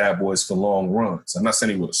those bad boys for long runs. I'm not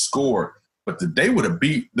saying he would have scored, but they would have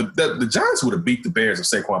beat the Giants would have beat the Bears if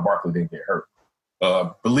Saquon Barkley didn't get hurt.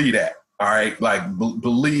 Believe that. All right, like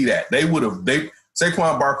believe that they would have.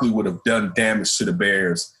 Saquon Barkley would have done damage to the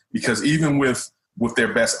Bears because even with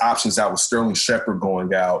their best options out, with Sterling Shepard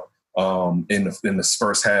going out in the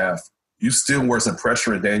first half, you still wasn't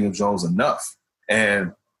pressuring Daniel Jones enough.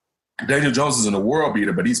 And Daniel Jones isn't a world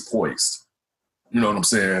beater, but he's poised. You know what I'm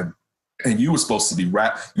saying? And you were supposed to be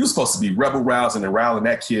rebel rousing and riling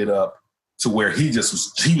that kid up to where he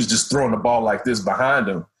was just throwing the ball like this behind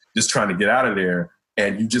him, just trying to get out of there.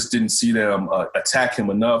 And you just didn't see them attack him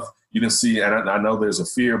enough. You didn't see, and I know there's a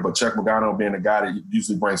fear, but Chuck Pagano being a guy that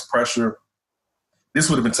usually brings pressure, this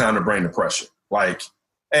would have been time to bring the pressure. Like,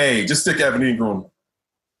 hey, just stick Evan Ingram.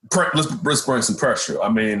 Let's bring some pressure. I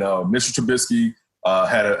mean, Mr. Trubisky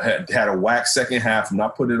had a whack second half. I'm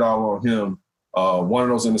not putting it all on him. One of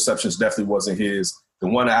those interceptions definitely wasn't his. The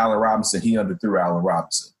one to Allen Robinson, he underthrew Allen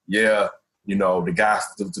Robinson. Yeah, you know, the guy,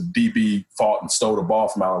 the DB fought and stole the ball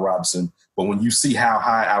from Allen Robinson. But when you see how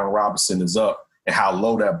high Allen Robinson is up and how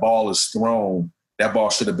low that ball is thrown, that ball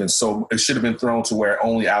should have been thrown to where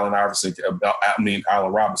only Allen Robinson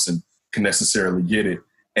can necessarily get it.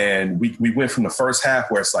 And we went from the first half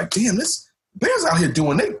where it's like, damn, this Bears out here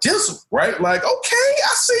doing they jizzle, right? Like, okay,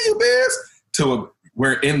 I see you, Bears. To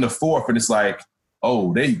we're in the fourth, and it's like,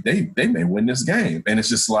 oh, they may win this game. And it's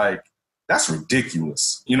just like, that's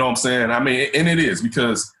ridiculous. You know what I'm saying? I mean, and it is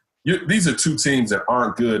because these are two teams that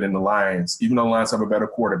aren't good in the Lions, even though the Lions have a better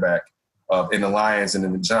quarterback in the Lions and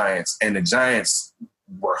in the Giants. And the Giants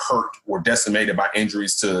were decimated by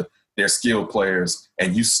injuries to their skilled players,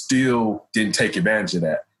 and you still didn't take advantage of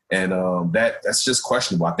that. And that's just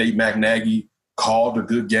questionable. I think Matt Nagy called a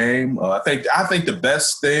good game. I think the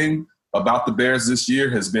best thing about the Bears this year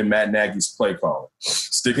has been Matt Nagy's play calling.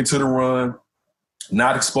 Sticking to the run,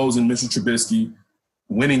 not exposing Mitchell Trubisky,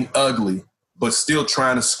 winning ugly, but still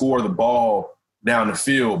trying to score the ball down the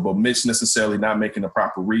field, but Mitch necessarily not making the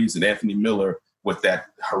proper reads, and Anthony Miller with that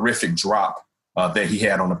horrific drop that he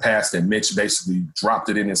had on the pass that Mitch basically dropped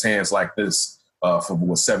it in his hands like this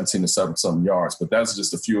from 17 to something yards. But that's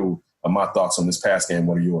just a few of my thoughts on this pass game.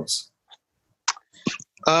 What are yours?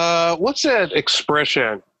 What's that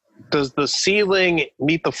expression? Does the ceiling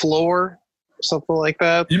meet the floor? Something like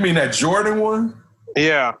that? You mean that Jordan one?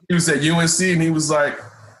 Yeah. He was at UNC and he was like,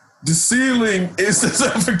 the ceiling is –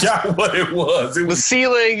 I forgot what it was. The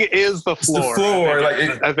ceiling is the floor. The floor.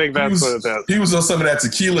 I think that's what it is. He was on some of that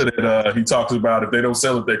tequila that he talks about. If they don't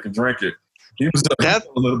sell it, they can drink it. He was a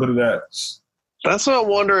little bit of that. That's what I'm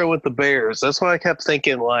wondering with the Bears. That's why I kept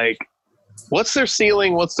thinking, like, what's their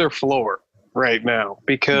ceiling, what's their floor right now?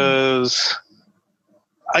 Because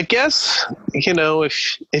I guess, you know,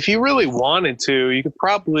 if you really wanted to, you could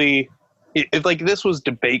probably – if, like, this was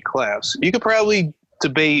debate class, you could probably –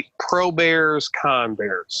 debate pro Bears, con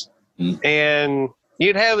Bears. And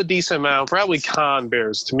you'd have a decent amount. Probably con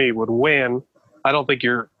Bears to me would win. I don't think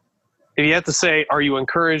if you have to say, are you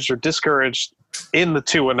encouraged or discouraged in the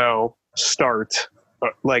 2-0 start,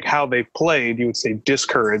 like how they've played, you would say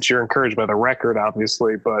discouraged. You're encouraged by the record,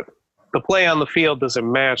 obviously, but the play on the field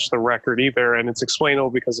doesn't match the record either. And it's explainable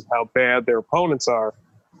because of how bad their opponents are.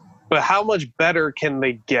 But how much better can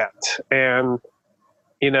they get? And,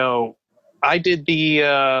 you know, I did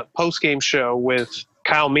the post-game show with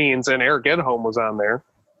Kyle Means, and Eric Edholm was on there.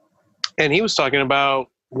 And he was talking about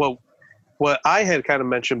what I had kind of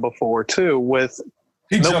mentioned before, too, with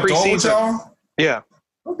he no jumped preseason. With y'all? Yeah.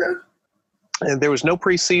 Okay. And there was no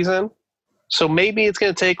preseason. So maybe it's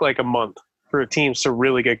going to take like a month for teams to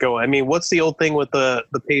really get going. I mean, what's the old thing with the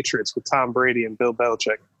Patriots, with Tom Brady and Bill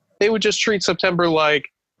Belichick? They would just treat September like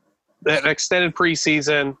an extended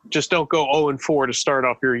preseason, just don't go 0-4 to start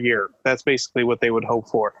off your year. That's basically what they would hope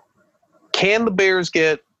for. Can the Bears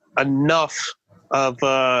get enough of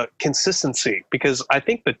consistency? Because I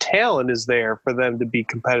think the talent is there for them to be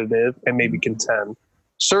competitive and maybe contend.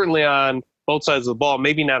 Certainly on both sides of the ball,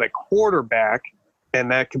 maybe not at quarterback, and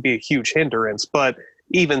that could be a huge hindrance. But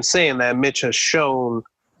even saying that, Mitch has shown,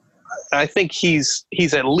 I think he's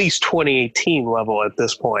at least 2018 level at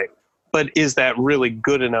this point. But is that really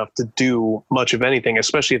good enough to do much of anything,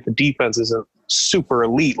 especially if the defense isn't super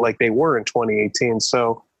elite like they were in 2018?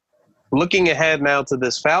 So looking ahead now to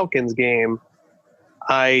this Falcons game,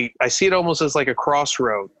 I see it almost as like a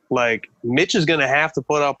crossroad. Like, Mitch is going to have to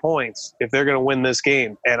put up points if they're going to win this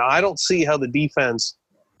game. And I don't see how the defense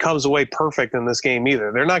comes away perfect in this game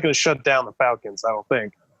either. They're not going to shut down the Falcons, I don't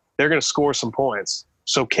think. They're going to score some points.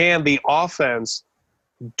 So can the offense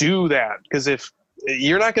do that? Because if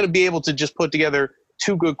you're not going to be able to just put together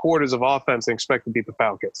 2 good quarters of offense and expect to beat the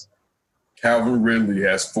Falcons. Calvin Ridley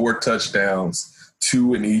has 4 touchdowns,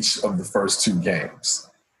 2 in each of the first 2 games,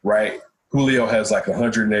 right? Julio has like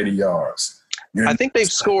 180 yards. I think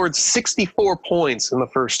they've scored 64 points in the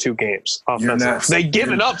first 2 games offensively. They've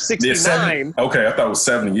given up 69. Okay, I thought it was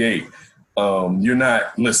 78.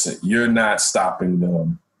 You're not stopping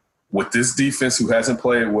them. With this defense who hasn't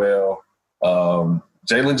played well,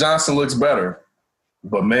 Jalen Johnson looks better.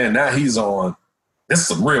 But, man, now he's on. This is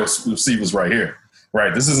some real receivers right here.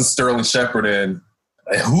 Right? This isn't Sterling Shepard and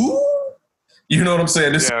who? You know what I'm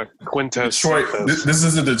saying? Quintez. Detroit. This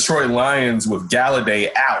isn't Detroit Lions with Galladay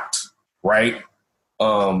out, right?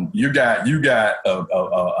 You got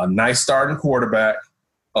a nice starting quarterback,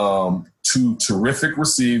 2 terrific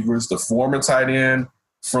receivers, the former tight end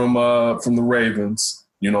from the Ravens.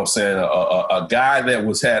 You know what I'm saying? A guy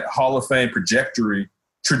that had Hall of Fame trajectory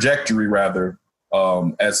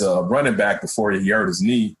as a running back before he hurt his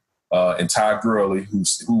knee, and Todd Gurley,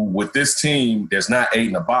 who with this team, there's not 8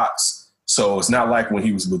 in the box. So it's not like when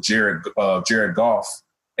he was with Jared Goff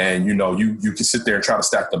and, you can sit there and try to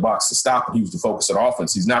stack the box to stop him. He was the focus of the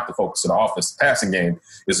offense. He's not the focus of the offense. The passing game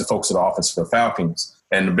is the focus of the offense for the Falcons.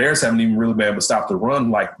 And the Bears haven't even really been able to stop the run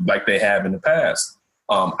like they have in the past.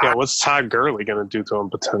 What's Todd Gurley going to do to him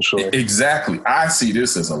potentially? Exactly. I see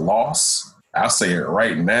this as a loss. I'll say it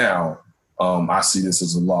right now. I see this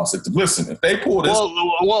as a loss. If they pull this.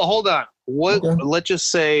 Well, hold on. Let's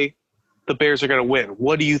just say the Bears are going to win.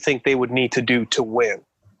 What do you think they would need to do to win?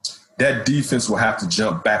 That defense will have to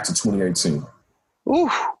jump back to 2018.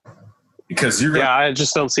 Oof. Because I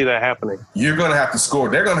just don't see that happening. You're going to have to score.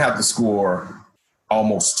 They're going to have to score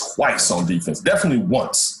almost twice on defense. Definitely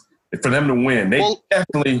once. For them to win,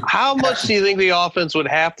 definitely. How much do you think the offense would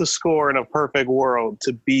have to score in a perfect world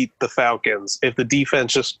to beat the Falcons if the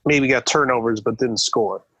defense just maybe got turnovers but didn't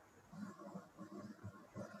score?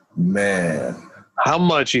 Man. How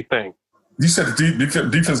much you think? You said the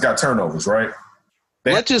defense got turnovers, right?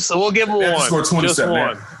 We'll give them one. They have to score 27. Just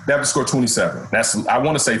one. They have to score 27. I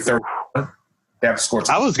want to say 30. They have to score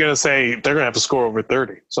 20. I was going to say they're going to have to score over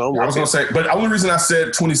 30. So I was going to say, but the only reason I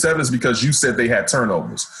said 27 is because you said they had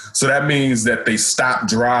turnovers. So that means that they stopped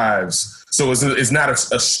drives. So it's not a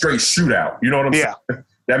straight shootout. You know what I'm saying?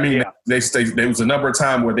 That means there was a number of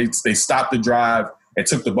times where they stopped the drive and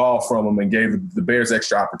took the ball from them and gave the Bears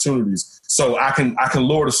extra opportunities. So I can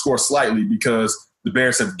lower the score slightly because the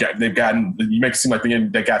Bears they've gotten, you make it seem like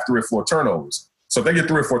they got 3 or 4 turnovers. So if they get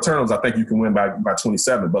 3 or 4 turnovers, I think you can win by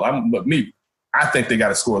 27. But I think they got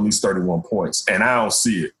to score at least 31 points, and I don't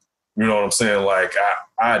see it. You know what I'm saying? Like,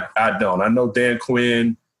 I don't. I know Dan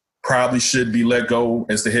Quinn probably should be let go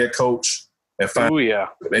as the head coach and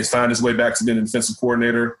find his way back to being a defensive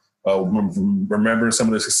coordinator. Remembering some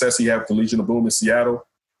of the success he had with the Legion of Boom in Seattle.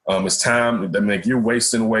 It's time. You're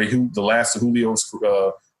wasting away the last of Julio's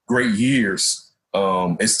great years.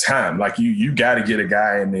 It's time. Like, you got to get a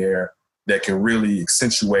guy in there that can really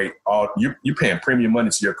accentuate you're paying premium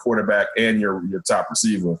money to your quarterback and your top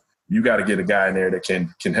receiver. You got to get a guy in there that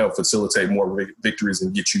can help facilitate more victories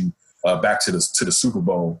and get you back to the Super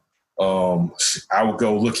Bowl. I would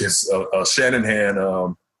go look at a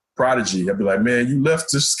Shanahan prodigy. I'd be like, man, you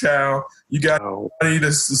left this cow. You got money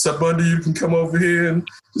that's up under you. Can come over here and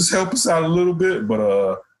just help us out a little bit.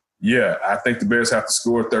 But I think the Bears have to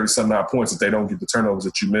score 30-something odd points if they don't get the turnovers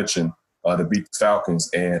that you mentioned to beat the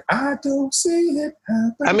Falcons, and I don't see it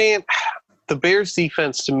happen. I mean, the Bears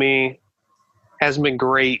defense to me hasn't been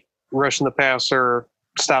great rushing the passer,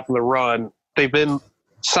 stopping the run. They've been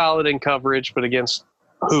solid in coverage, but against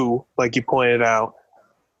who, like you pointed out.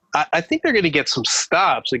 I think they're going to get some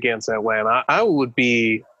stops against Atlanta. I would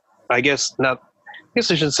be, I guess I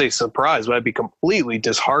shouldn't say surprised, but I'd be completely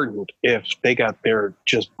disheartened if they got their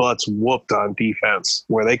just butts whooped on defense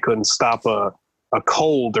where they couldn't stop a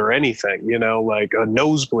cold or anything, like a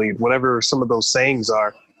nosebleed, whatever some of those sayings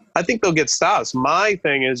are. I think they'll get stops. My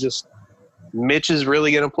thing is just Mitch is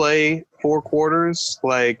really going to play 4 quarters.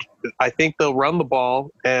 Like, I think they'll run the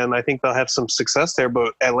ball, and I think they'll have some success there.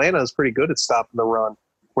 But Atlanta is pretty good at stopping the run,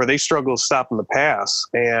 where they struggle stopping the pass.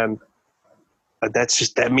 And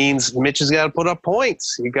that means Mitch has got to put up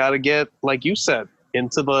points. You got to get, like you said,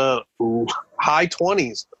 into the high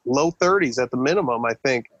 20s, low 30s at the minimum, I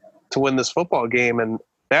think, to win this football game. And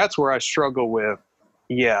that's where I struggle with,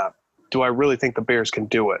 do I really think the Bears can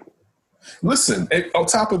do it? Listen, on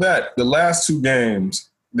top of that, the last 2 games,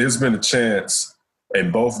 there's been a chance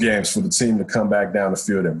in both games for the team to come back down the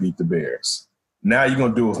field and beat the Bears. Now you're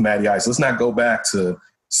going to do it with Matty Ice. Let's not go back to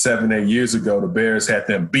 7-8 years ago. The Bears had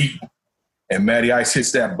them beat, and Matty Ice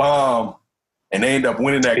hits that bomb, and they end up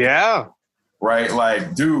winning that game. Right?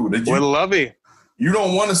 Like, dude. With Lovey. You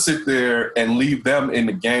don't want to sit there and leave them in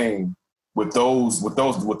the game with those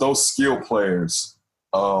skill players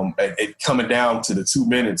coming down to the 2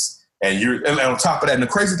 minutes And on top of that, and the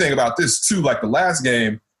crazy thing about this too, like the last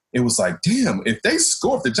game, it was like, damn, if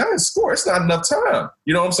the Giants score, it's not enough time.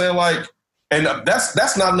 You know what I'm saying? Like, and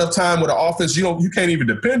that's not enough time with an offense you can't even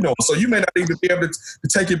depend on. So you may not even be able to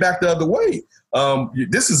take it back the other way.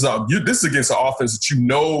 This is against an offense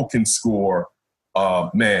that can score.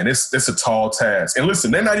 Man, it's a tall task. And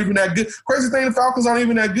listen, they're not even that good. Crazy thing, the Falcons aren't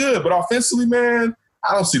even that good. But offensively, man,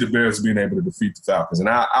 I don't see the Bears being able to defeat the Falcons. And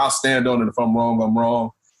I'll stand on it. If I'm wrong, I'm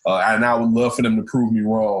wrong. And I would love for them to prove me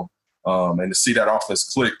wrong. And to see that offense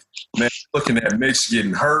click. Man, looking at Mitch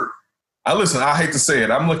getting hurt. I hate to say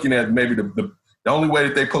it. I'm looking at maybe the only way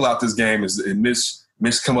that they pull out this game is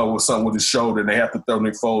Mitch come up with something with his shoulder and they have to throw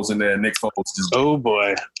Nick Foles in there. And Nick Foles just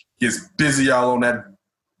gets busy all on that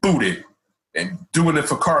booty and doing it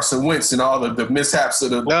for Carson Wentz and all the mishaps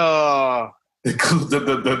of the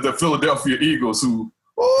Philadelphia Eagles who,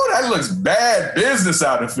 that looks bad business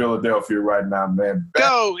out in Philadelphia right now, man.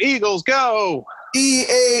 Go, Eagles, go!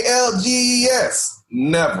 EALGS.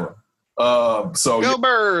 Never. Go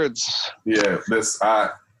Birds. Yeah,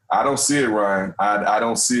 I don't see it, Ryan. I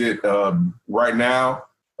don't see it right now.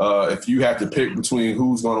 If you had to pick between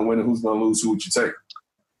who's going to win and who's going to lose, who would you take?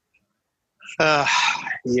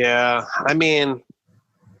 Yeah, I mean,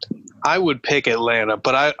 I would pick Atlanta,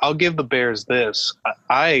 but I'll give the Bears this.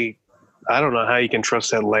 I don't know how you can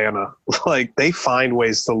trust Atlanta. Like, they find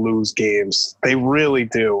ways to lose games. They really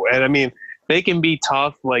do. And I mean, they can be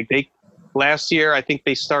tough. Like, last year, I think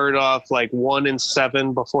they started off like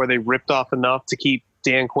 1-7 before they ripped off enough to keep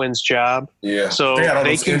Dan Quinn's job. Yeah. So they had all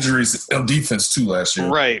those injuries on defense too last year.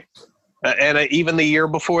 Right. And even the year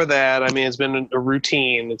before that, I mean, it's been a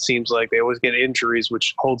routine. It seems like they always get injuries,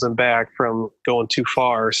 which holds them back from going too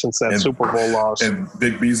far since that Super Bowl loss. And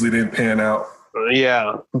Vic Beasley didn't pan out.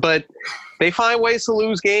 Yeah, but they find ways to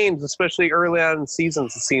lose games, especially early on in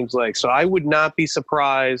seasons, it seems like. So I would not be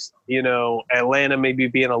surprised, Atlanta maybe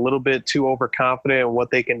being a little bit too overconfident in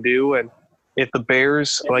what they can do. And if the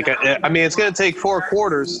Bears, it's going to take 4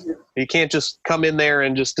 quarters. You can't just come in there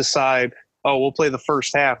and just decide, oh, we'll play the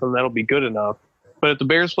first half and that'll be good enough. But if the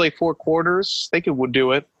Bears play 4 quarters, they would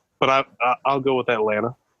do it. But I'll go with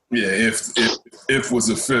Atlanta. Yeah, if was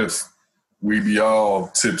a fifth, we'd be all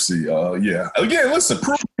tipsy. Yeah. Again, listen,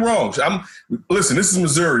 prove me wrong. Listen, this is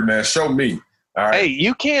Missouri, man. Show me. All right. Hey,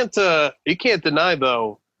 you can't deny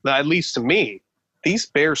though, at least to me, these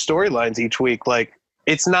Bears storylines each week, like,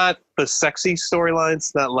 it's not the sexy storylines.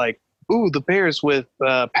 It's not like, ooh, the Bears with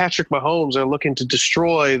Patrick Mahomes are looking to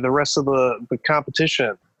destroy the rest of the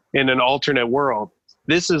competition in an alternate world.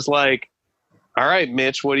 This is like, all right,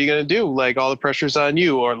 Mitch, what are you going to do? Like, all the pressure's on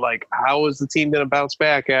you. Or like, how is the team going to bounce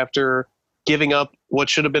back after giving up what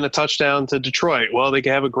should have been a touchdown to Detroit? Well, they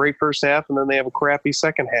can have a great first half and then they have a crappy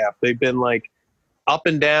second half. They've been like up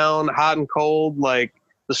and down, hot and cold. Like,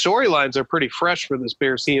 the storylines are pretty fresh for this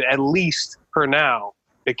Bears team, at least for now.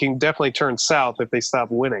 It can definitely turn south if they stop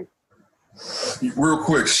winning. Real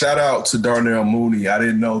quick, shout out to Darnell Mooney. I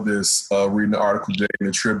didn't know this reading the article today in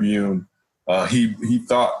the Tribune. He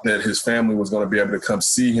thought that his family was going to be able to come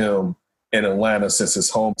see him in Atlanta since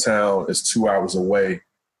his hometown is 2 hours away.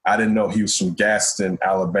 I didn't know he was from Gaston,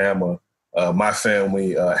 Alabama. My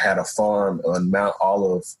family had a farm on Mount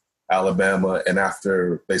Olive, Alabama, and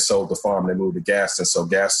after they sold the farm, they moved to Gaston. So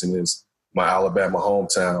Gaston is my Alabama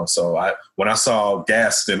hometown. So when I saw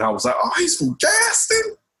Gaston, I was like, oh, he's from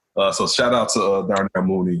Gaston? So shout out to Darnell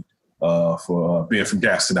Mooney for being from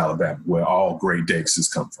Gaston, Alabama, where all great Davises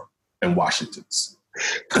come from, and Washington's.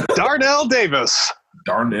 Darnell Davis.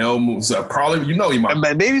 Darnell Mooney. Probably, he might.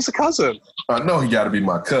 Maybe he's a cousin. I know he got to be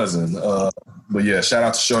my cousin. But yeah, shout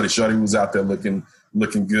out to Shorty. Shorty was out there looking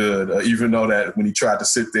good, even though that when he tried to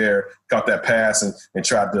sit there, caught that pass and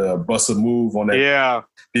tried to bust a move on that. Yeah.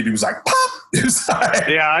 He was like, pop!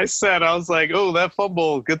 Yeah, I was like, oh, that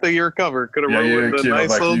fumble, good thing you recovered. Could have ruined a nice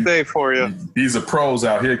little day for you. These are pros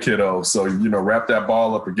out here, kiddo. So, wrap that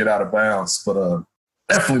ball up and get out of bounds. But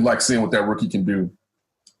definitely like seeing what that rookie can do.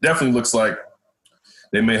 Definitely looks like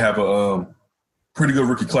they may have a pretty good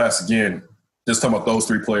rookie class again. Just talking about those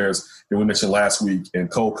 3 players that we mentioned last week, and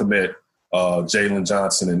Cole Kmet, Jalen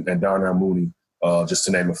Johnson, and Darnell Mooney, just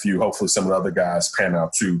to name a few. Hopefully some of the other guys pan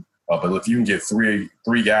out too. But if you can get three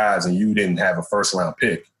guys and you didn't have a first-round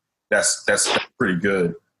pick, that's pretty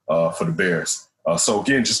good for the Bears. So,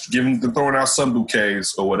 again, just throwing out some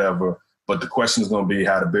bouquets or whatever. But the question is going to be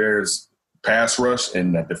how the Bears pass rush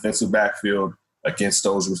and that defensive backfield against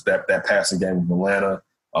that passing game of Atlanta.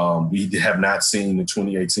 We have not seen the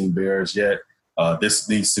 2018 Bears yet. This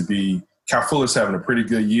needs to be – Kyle Fuller's having a pretty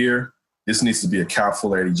good year. This needs to be a Kyle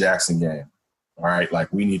Fuller, Eddie Jackson game. All right?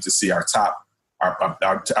 Like, we need to see our top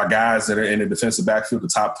our guys that are in the defensive backfield, the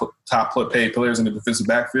top paid players in the defensive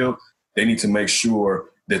backfield, they need to make sure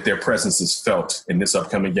that their presence is felt in this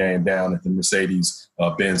upcoming game down at the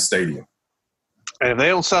Mercedes-Benz Stadium. And if they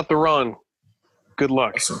don't stop the run, good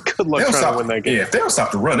luck. Good luck trying to win that game. Yeah, if they don't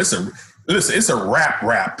stop the run, it's a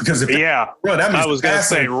wrap. Because if they run, that means I was going to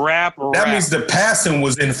say wrap. That means the passing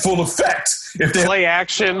was in full effect. If they play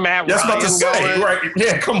action, Matt Ryan about to say, going. right?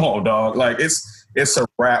 Yeah, come on, dog. Like it's a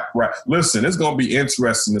wrap. Listen, it's going to be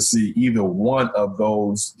interesting to see either one of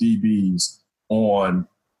those DBs on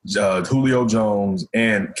Julio Jones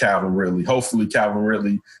and Calvin Ridley. Hopefully, Calvin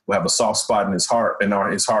Ridley will have a soft spot in his heart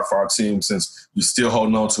for our team, since he's still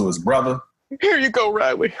holding on to his brother. Here you go,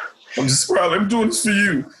 Riley. I'm doing this for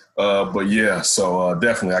you. But yeah, so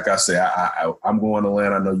definitely, like I say, I'm going to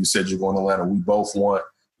Atlanta. I know you said you're going to Atlanta. We both want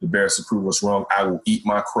the Bears to prove us wrong. I will eat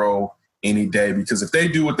my crow any day, because if they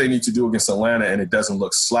do what they need to do against Atlanta and it doesn't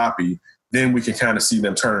look sloppy, then we can kind of see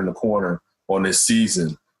them turning the corner on this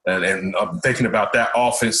season. And I'm thinking about that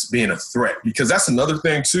offense being a threat, because that's another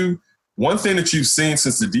thing too. One thing that you've seen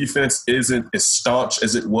since the defense isn't as staunch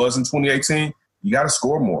as it was in 2018, you got to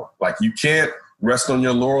score more. Like, you can't rest on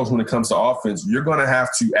your laurels when it comes to offense. You're going to have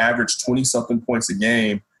to average 20-something points a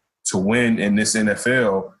game to win in this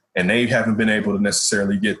NFL, and they haven't been able to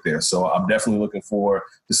necessarily get there. So I'm definitely looking forward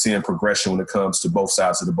to seeing progression when it comes to both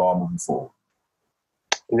sides of the ball moving forward.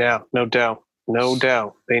 Yeah, no doubt. No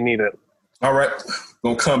doubt. They need it. All right.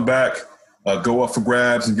 Going to come back, go up for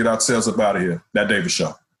grabs, and get ourselves up out of here. That Davis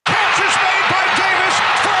Show. Catch is made by Davis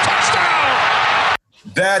for a touchdown.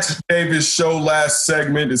 That's Davis Show. Last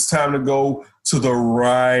segment. It's time to go to the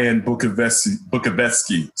Ryan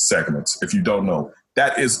Bukovetsky segment. If you don't know,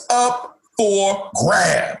 that is up for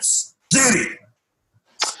grabs. Get it.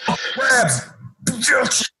 Grabs.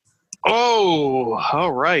 Oh,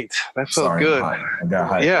 all right. That felt good. I got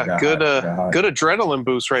hyped. Yeah, good adrenaline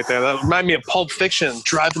boost right there. That reminded me of Pulp Fiction,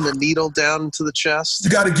 driving the needle down into the chest. You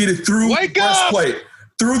got to get it through the breastplate.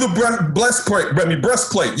 Through the breastplate.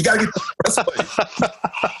 You got to get the breastplate.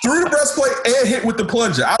 Through the breastplate and hit with the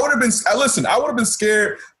plunger. I would have been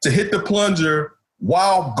scared to hit the plunger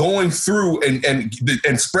while going through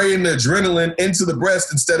and spraying the adrenaline into the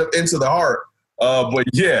breast instead of into the heart. But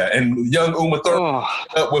yeah, and young Uma Thurman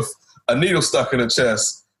up with a needle stuck in her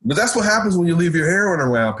chest. But that's what happens when you leave your heroin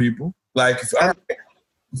around, people. Like, and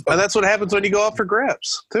that's what happens when you go out for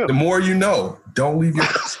grabs, too. The more you know, don't leave your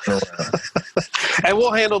heroin around. And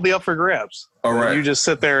we'll handle the up for grabs. All right. You just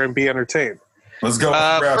sit there and be entertained. Let's go.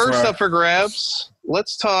 First up for grabs,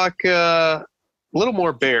 let's talk a little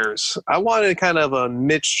more Bears. I wanted kind of a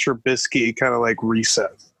Mitch Trubisky kind of like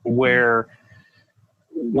reset, where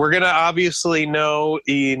we're going to obviously know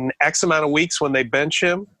in X amount of weeks when they bench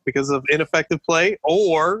him because of ineffective play,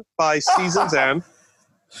 or by season's end,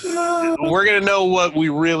 we're going to know what we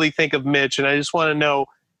really think of Mitch. And I just want to know,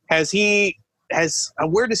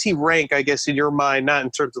 where does he rank, I guess, in your mind, not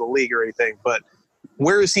in terms of the league or anything, but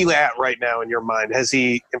where is he at right now in your mind? Has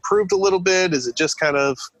he improved a little bit? Is it just kind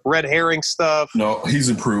of red herring stuff? No, he's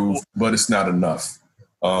improved, but it's not enough,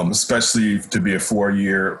 especially to be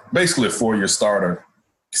basically a four-year starter.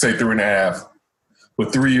 Say 3.5,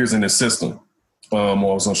 with 3 years in the system. I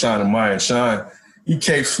was on Shine and Maya. Shine, he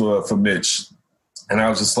capes for Mitch. And I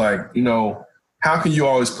was just like, how can you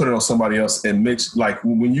always put it on somebody else? And Mitch, like,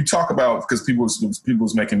 when you talk about, because people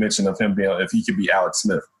was making mention of him being, if he could be Alex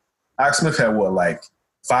Smith. Alex Smith had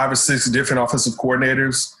 5 or 6 different offensive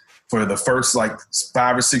coordinators for the first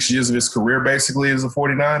 5 or 6 years of his career, basically, as a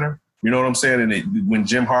 49er. You know what I'm saying? And when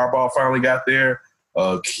Jim Harbaugh finally got there,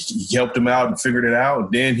 he helped him out and figured it out.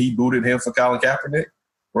 And then he booted him for Colin Kaepernick,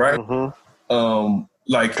 right? Mm-hmm.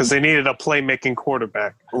 Because they needed a playmaking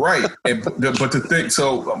quarterback, right? But the thing,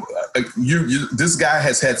 so this guy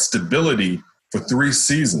has had stability for 3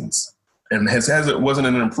 seasons, and it wasn't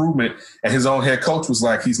an improvement. And his own head coach was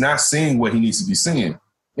like, he's not seeing what he needs to be seeing,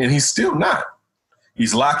 and he's still not.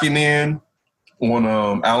 He's locking in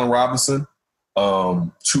on Allen Robinson.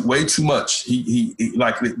 Way too much.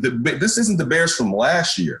 This isn't the Bears from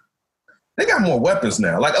last year. They got more weapons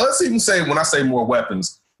now. Like, let's even say, when I say more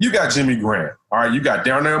weapons, you got Jimmy Graham. All right, you got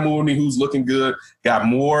Darnell Mooney, who's looking good. Got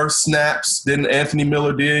more snaps than Anthony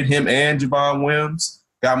Miller did. Him and Javon Wims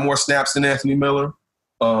got more snaps than Anthony Miller.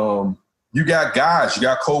 You got guys. You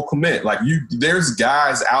got Cole Kmet. There's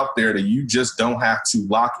guys out there that you just don't have to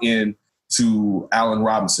lock in to Allen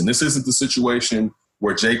Robinson. This isn't the situation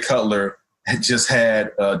where Jay Cutler just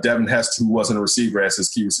had Devin Hester, who wasn't a receiver, as his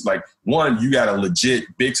key receiver. You got a legit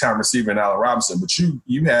big-time receiver in Allen Robinson, but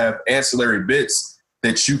you have ancillary bits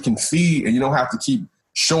that you can feed, and you don't have to keep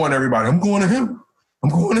showing everybody, I'm going to him. I'm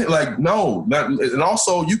going to – no. And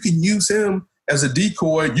also, you can use him as a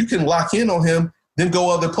decoy, you can lock in on him, then go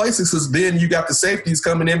other places, because then you got the safeties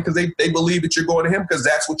coming in because they believe that you're going to him, because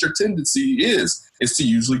that's what your tendency is to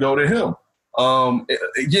usually go to him.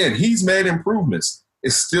 Again, he's made improvements.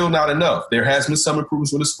 It's still not enough. There has been some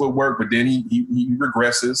improvements with his footwork, but then he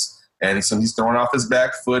regresses, and he's throwing off his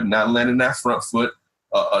back foot, not landing that front foot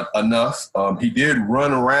enough. He did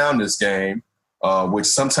run around this game, which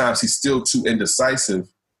sometimes he's still too indecisive,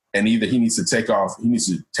 and either he needs to take off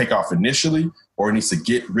initially, or he needs to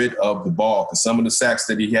get rid of the ball, because some of the sacks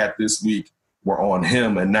that he had this week were on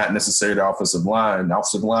him and not necessarily the offensive line. The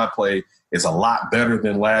offensive line play is a lot better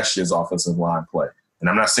than last year's offensive line play. And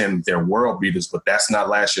I'm not saying that they're world beaters, but that's not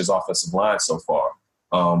last year's offensive line so far.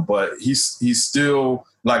 But he's still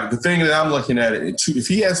 – like, the thing that I'm looking at, if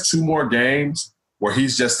he has 2 more games where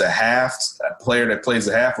he's just a player that plays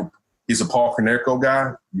a half, he's a Paul Konerko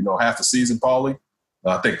guy, half a season, Paulie.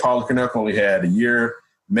 I think Paul Konerko only had a year,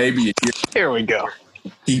 maybe a year. Here we go.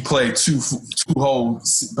 He played two whole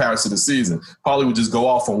parts of the season. Paulie would just go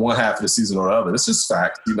off on one half of the season or the other. It's just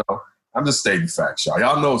fact, I'm just stating facts, y'all.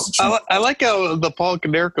 Y'all know it's the truth. I like how the Paul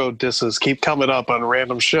Konerko disses keep coming up on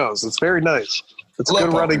random shows. It's very nice. It's a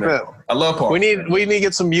good running bit. I love Paul. We need to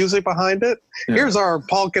get some music behind it. Yeah. Here's our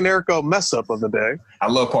Paul Konerko mess up of the day. I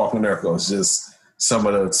love Paul Konerko. It's just some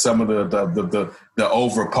of the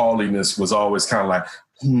over Pauliness was always kind of like,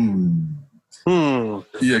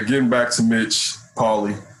 Yeah, getting back to Mitch,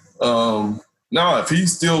 Paulie. No, if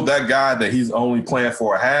he's still that guy that he's only playing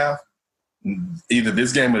for a half, either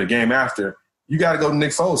this game or the game after, you got to go to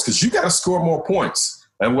Nick Foles, because you got to score more points.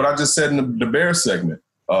 And what I just said in the Bears segment,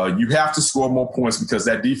 you have to score more points, because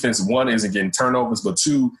that defense, 1, isn't getting turnovers, but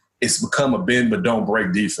 2, it's become a bend but don't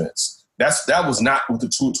break defense. That was not what the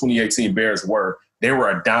 2018 Bears were. They were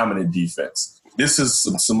a dominant defense. This is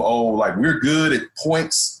some old, like, we're good at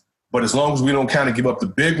points, but as long as we don't kind of give up the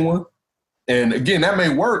big one, and again, that may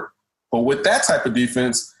work, but with that type of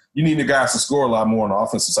defense, you need the guys to score a lot more on the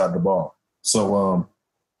offensive side of the ball. So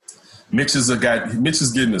Mitch is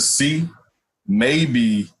getting a C.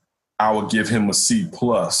 Maybe I would give him a C+,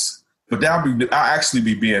 but I'll actually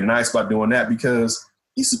be being nice by doing that, because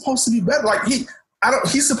he's supposed to be better. Like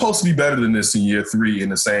he's supposed to be better than this in year 3 in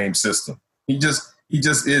the same system. He just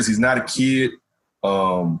is. He's not a kid.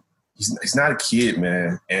 He's not a kid,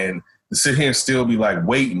 man. And to sit here and still be like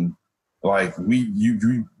waiting, like we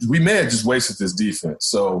may have just wasted this defense.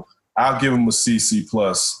 So I'll give him a C+.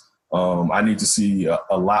 I need to see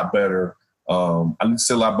a lot better. I need to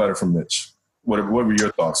see a lot better from Mitch. What were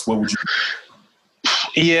your thoughts? What would you?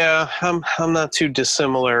 Yeah, I'm not too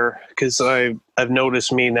dissimilar, because I've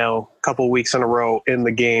noticed me now a couple weeks in a row in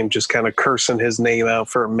the game just kind of cursing his name out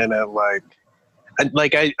for a minute.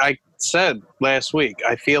 Like I said last week,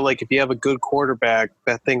 I feel like if you have a good quarterback,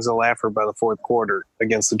 that thing's a laugher by the 4th quarter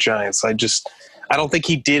against the Giants. I don't think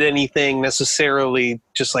he did anything necessarily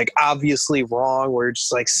just like obviously wrong, where you're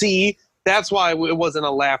just like, see, that's why it wasn't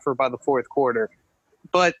a laugher by the 4th quarter.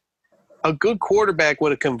 But a good quarterback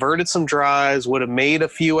would have converted some drives, would have made a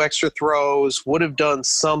few extra throws, would have done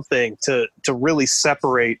something to really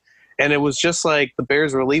separate. And it was just like the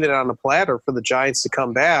Bears were leaving it on the platter for the Giants to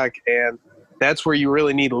come back. And that's where you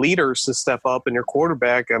really need leaders to step up. And your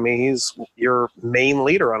quarterback, I mean, he's your main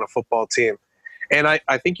leader on a football team. And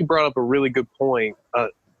I think you brought up a really good point.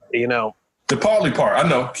 The Paulie part, I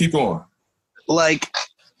know. Keep going. Like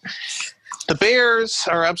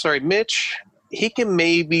Mitch, he can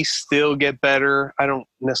maybe still get better. I don't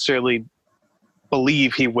necessarily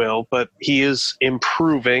believe he will, but he is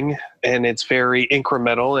improving, and it's very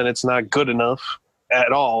incremental, and it's not good enough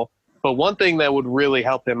at all. But one thing that would really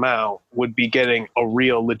help him out would be getting a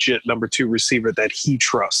real legit number 2 receiver that he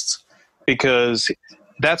trusts, because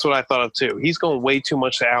that's what I thought of too. He's going way too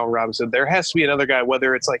much to Allen Robinson. There has to be another guy,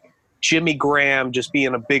 whether it's like Jimmy Graham just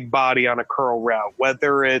being a big body on a curl route,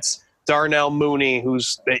 whether it's Darnell Mooney,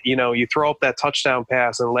 who's, you throw up that touchdown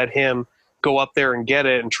pass and let him go up there and get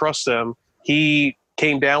it and trust him. He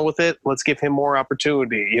came down with it. Let's give him more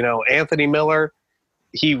opportunity. Anthony Miller,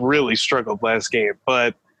 he really struggled last game.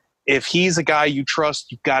 But if he's a guy you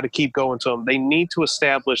trust, you've got to keep going to him. They need to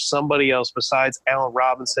establish somebody else besides Allen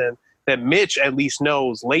Robinson that Mitch at least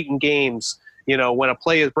knows late in games. When a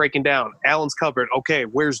play is breaking down, Allen's covered. Okay,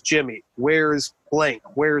 where's Jimmy? Where's blank?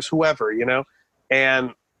 Where's whoever,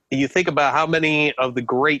 And you think about how many of the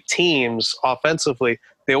great teams offensively,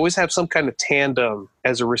 they always have some kind of tandem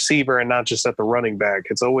as a receiver and not just at the running back.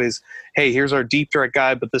 It's always, hey, here's our deep threat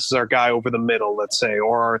guy, but this is our guy over the middle, let's say,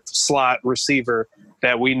 or our slot receiver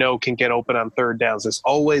that we know can get open on 3rd downs. There's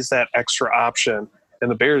always that extra option. And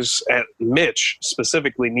the Bears, at Mitch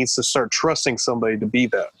specifically, needs to start trusting somebody to be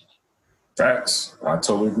that. Facts. I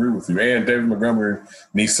totally agree with you. And David Montgomery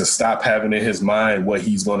needs to stop having in his mind what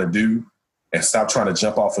he's going to do and stop trying to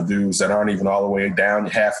jump off of dudes that aren't even all the way down,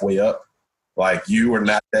 halfway up. Like, you are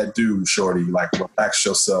not that dude, shorty. Like, relax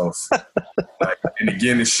yourself. And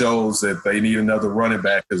again, it shows that they need another running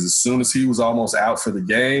back, because as soon as he was almost out for the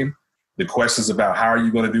game, the questions about how are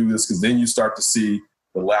you going to do this, because then you start to see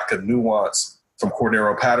the lack of nuance from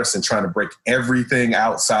Cordero Patterson trying to break everything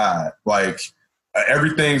outside. Like,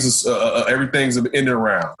 everything's in and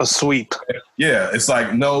around. A sweep. Yeah, it's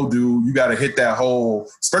like, no, dude, you got to hit that hole,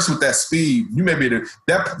 especially with that speed. You may be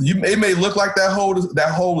it may look like that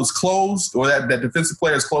hole is closed, or that defensive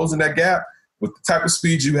player is closing that gap. With the type of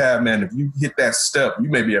speed you have, man, if you hit that step, you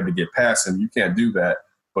may be able to get past him. You can't do that.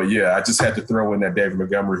 But yeah, I just had to throw in that David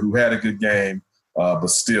Montgomery, who had a good game, but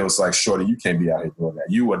still, it's like, shorty, you can't be out here doing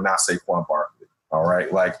that. You are not Saquon Barkley. All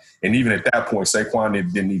right. Like, and even at that point, Saquon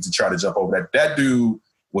didn't need to try to jump over that. That dude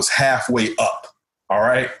was halfway up. All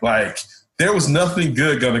right. Like, there was nothing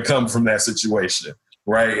good going to come from that situation.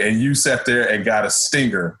 Right. And you sat there and got a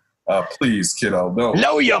stinger. Please, kiddo. No.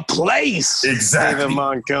 Know your place. Exactly. David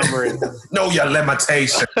Montgomery. Know your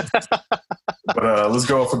limitation. But let's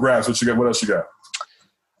go for grabs. What you got? What else you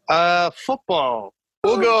got? Football.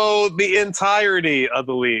 We'll go the entirety of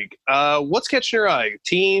the league. What's catching your eye?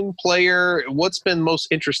 Team, player? What's been most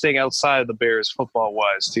interesting outside of the Bears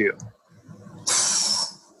football-wise to you?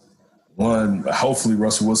 One, hopefully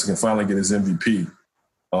Russell Wilson can finally get his MVP.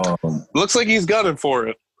 Looks like he's gunning for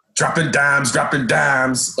it. Dropping dimes.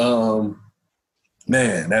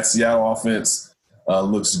 Man, that Seattle offense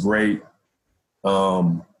looks great.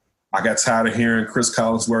 I got tired of hearing Chris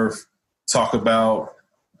Collinsworth talk about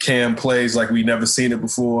Cam plays like we never seen it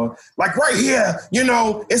before. Like, right here,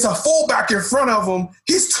 it's a fullback in front of him.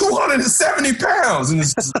 He's 270 pounds. And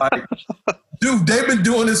it's just like, dude, they've been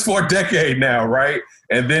doing this for a decade now, right?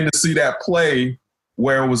 And then to see that play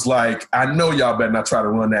where it was like, I know y'all better not try to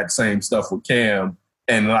run that same stuff with Cam.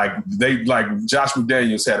 And Josh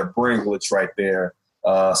McDaniels had a brain glitch right there.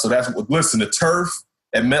 So listen, the turf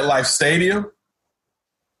at MetLife Stadium,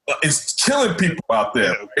 it's killing people out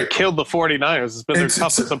there. It killed the 49ers. It's been their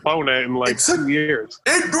toughest opponent in 2 years.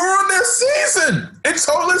 And during this season. And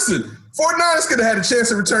so, listen, 49ers could have had a chance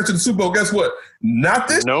to return to the Super Bowl. Guess what? Not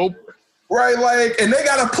this. Nope. Right, and they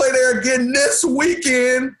got to play there again this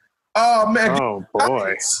weekend. Oh, man. Oh,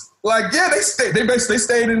 boy. They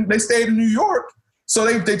stayed in New York. So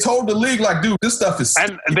they told the league, like, dude, this stuff is...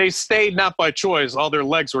 And they stayed not by choice. All their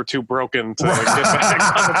legs were too broken to get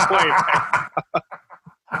back on the plane.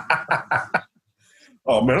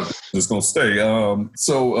 Oh, man, I'm just going to stay.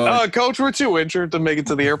 Coach, we're too injured to make it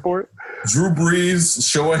to the airport. Drew Brees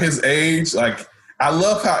showing his age. Like, I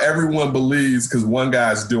love how everyone believes because one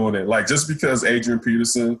guy's doing it. Like, just because Adrian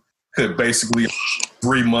Peterson could basically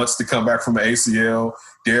 3 months to come back from an ACL,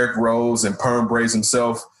 Derrick Rose and Perm Braze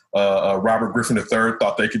himself, Robert Griffin III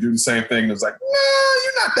thought they could do the same thing. And it was like, nah,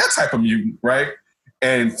 you're not that type of mutant, right?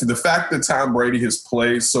 And for the fact that Tom Brady has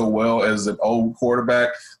played so well as an old quarterback,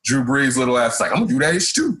 Drew Brees' little ass like, I'm going to do that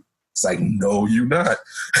ish too. It's like, no, you're not.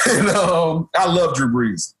 And I love Drew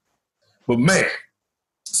Brees. But, man,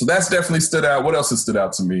 so that's definitely stood out. What else has stood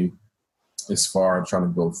out to me as far as trying to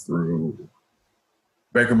go through?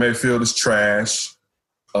 Baker Mayfield is trash.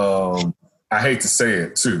 I hate to say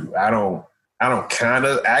it, too. I don't kind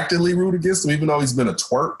of actively root against him, even though he's been a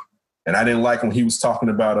twerp. And I didn't like when he was talking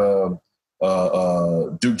about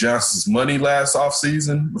Duke Johnson's money last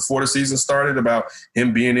offseason before the season started about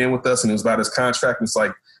him being in with us, and it was about his contract. And it's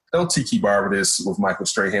like, don't tiki barber this with Michael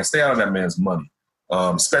Strahan. Stay out of that man's money,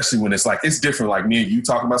 especially when it's like it's different. Like me and you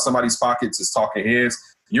talking about somebody's pockets, it's talking his.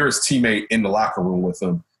 You're his teammate in the locker room with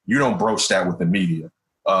him. You don't broach that with the media.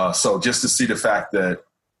 So just to see the fact that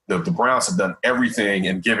the Browns have done everything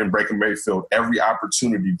and given Baker Mayfield every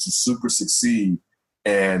opportunity to super succeed.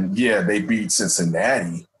 And, yeah, they beat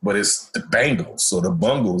Cincinnati, but it's the Bengals or the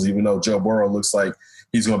Bungles, even though Joe Burrow looks like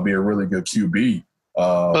he's going to be a really good QB.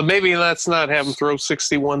 But maybe let's not have him throw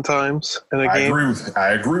 61 times in a game. I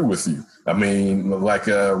agree with you. I mean, like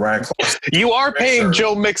Ryan Clark. You are paying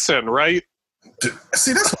Joe Mixon, right?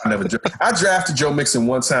 See, that's why I drafted Joe Mixon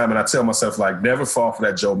one time, and I tell myself, like, never fall for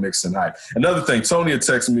that Joe Mixon hype. Another thing, Tony had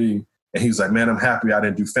texted me, and he was like, man, I'm happy I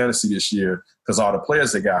didn't do fantasy this year because all the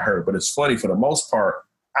players that got hurt. But it's funny, for the most part,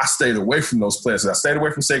 I stayed away from those players. I stayed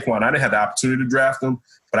away from Saquon. I didn't have the opportunity to draft him,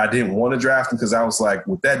 but I didn't want to draft him because I was like,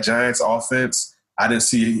 with that Giants offense, I didn't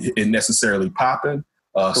see it necessarily popping.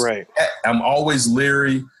 Right. So I'm always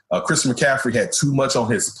leery. Christian McCaffrey had too much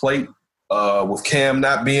on his plate. With Cam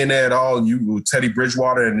not being there at all, and you with Teddy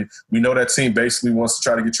Bridgewater, and we know that team basically wants to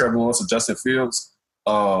try to get Trevor Lawrence or Justin Fields.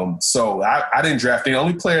 So I didn't draft any. The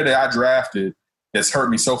only player that I drafted that's hurt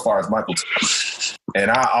me so far is Michael Thomas.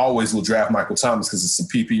 And I always will draft Michael Thomas because it's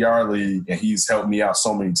a PPR league and he's helped me out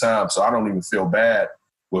so many times. So I don't even feel bad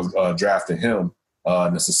with drafting him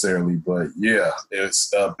necessarily. But, yeah,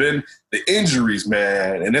 it's been the injuries,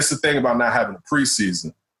 man. And that's the thing about not having a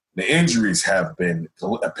preseason. The injuries have been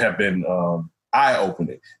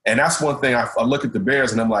eye-opening. And that's one thing I look at the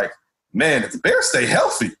Bears and I'm like, man, if the Bears stay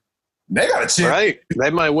healthy, they got a chance. Right. They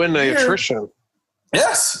might win the attrition.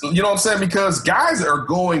 Yes. You know what I'm saying? Because guys are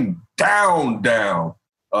going down.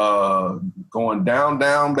 Going down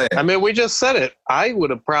bad. I mean, we just said it. I would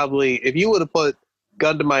have probably, if you would have put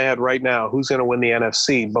gun to my head right now, who's going to win the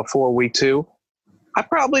NFC before week 2, I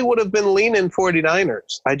probably would have been leaning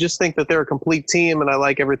 49ers. I just think that they're a complete team and I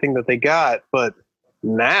like everything that they got. But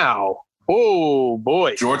now, oh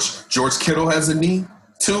boy. George Kittle has a knee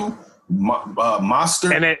too.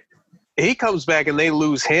 Monster. And he comes back and they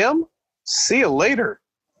lose him. See you later.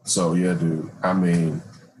 So, yeah, dude. I mean,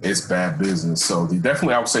 it's bad business. So,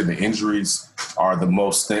 definitely I would say the injuries are the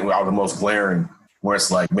most glaring, where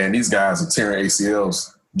it's like, man, these guys are tearing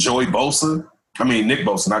ACLs. Nick Bosa,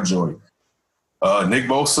 not Joey. Nick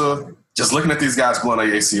Bosa, just looking at these guys blowing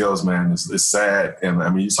their ACLs, man, it's sad. And, I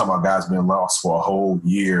mean, you're talking about guys being lost for a whole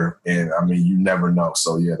year. And, I mean, you never know.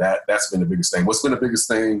 So, yeah, that's been the biggest thing. What's been the biggest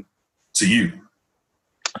thing to you?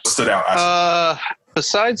 What stood out?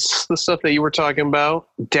 Besides the stuff that you were talking about,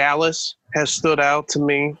 Dallas has stood out to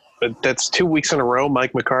me. But that's 2 weeks in a row.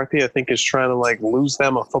 Mike McCarthy, I think, is trying to lose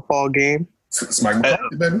them a football game. It's Mike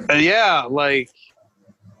McCarthy, baby. Yeah,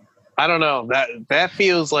 I don't know. That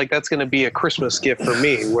feels like that's going to be a Christmas gift for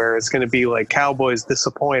me, where it's going to be like Cowboys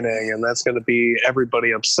disappointing, and that's going to be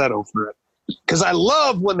everybody upset over it. Because I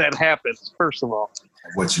love when that happens. First of all,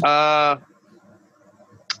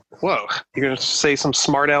 whoa, you're going to say some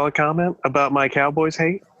smart aleck comment about my Cowboys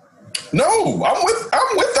hate? No, I'm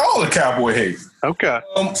with all the Cowboy hate. Okay.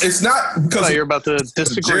 It's not because you're about to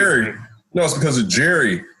disagree. Jerry. No, it's because of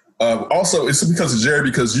Jerry. Also, it's because of Jerry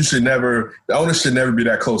because the owner should never be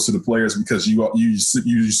that close to the players because you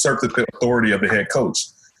usurp the authority of the head coach.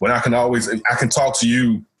 When I can talk to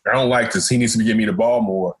you, I don't like this. He needs to be giving me the ball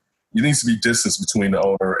more. There needs to be distance between the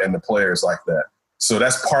owner and the players like that. So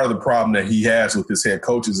that's part of the problem that he has with his head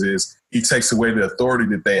coaches is he takes away the authority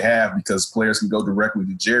that they have because players can go directly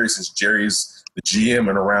to Jerry since Jerry's the GM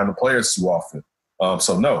and around the players too often.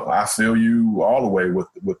 So, no, I feel you all the way with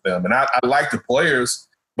them. And I like the players,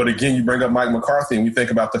 but, again, you bring up Mike McCarthy and we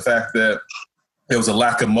think about the fact that there was a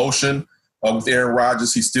lack of motion with Aaron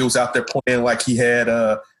Rodgers. He still was out there playing like he had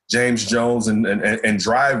James Jones and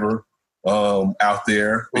Driver out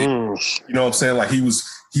there. You know what I'm saying? Like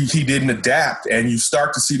he didn't adapt, and you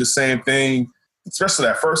start to see the same thing, especially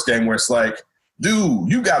that first game where it's like, dude,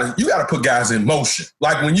 you gotta put guys in motion.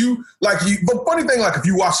 But funny thing, like if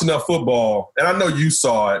you watch enough football, and I know you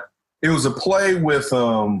saw it, it was a play with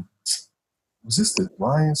was this the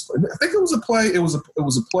Lions? I think it was a play. It was a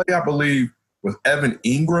play, I believe, with Evan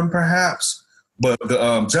Ingram, perhaps. But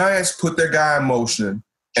the Giants put their guy in motion,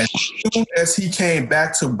 and as soon as he came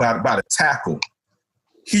back to about a tackle,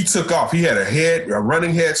 he took off. He had a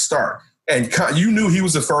running head start, and you knew he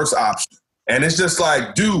was the first option. And it's just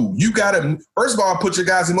like, dude, you got to, first of all, put your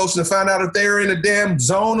guys in motion to find out if they're in a damn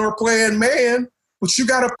zone or playing man. But you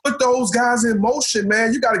got to put those guys in motion,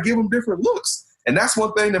 man. You got to give them different looks. And that's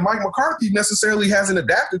one thing that Mike McCarthy necessarily hasn't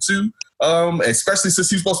adapted to, especially since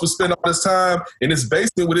he's supposed to spend all this time in his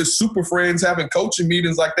basement with his super friends having coaching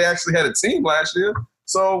meetings like they actually had a team last year.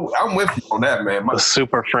 So I'm with you on that, man. The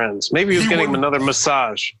super friends. Maybe he was getting another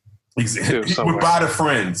massage. He would buy the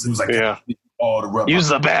friends. He was like, yeah. All the rub. Use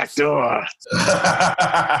the back door.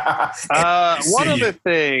 One other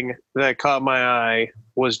thing that caught my eye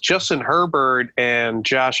was Justin Herbert and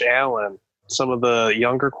Josh Allen. Some of the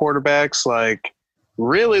younger quarterbacks,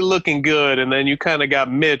 really looking good. And then you kind of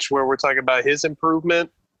got Mitch where we're talking about his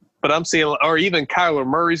improvement. But I'm seeing, or even Kyler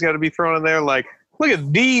Murray's got to be thrown in there. Look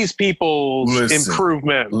at these people's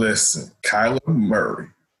improvement. Listen, Kyler Murray.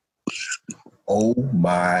 Oh,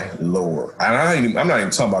 my Lord. I'm not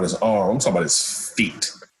even talking about his arm. I'm talking about his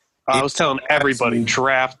feet. I was telling everybody,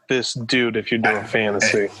 draft this dude if you're doing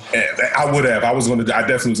fantasy. I would have. I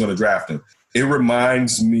definitely was going to draft him. It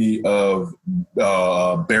reminds me of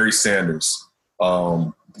Barry Sanders,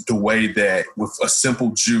 the way that with a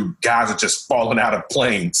simple juke, guys are just falling out of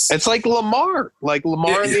planes. It's like Lamar in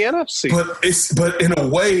the NFC. But in a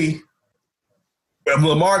way,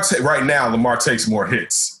 Lamar takes more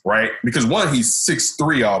hits, right? Because one, he's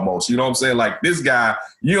 6'3" almost. You know what I'm saying? Like this guy,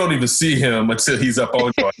 you don't even see him until he's up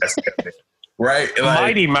on your ass. right? Like,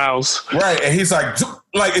 Mighty Mouse. Right. And he's like,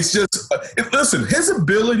 it's just, listen, his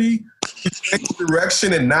ability to change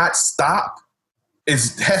direction and not stop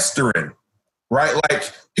is Hestering, right?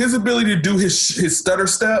 Like his ability to do his stutter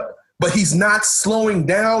step, but he's not slowing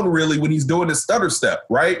down really when he's doing his stutter step,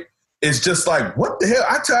 right? It's just like, what the hell?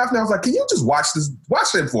 I tell Afton, I was like, can you just watch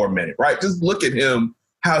him for a minute, right? Just look at him,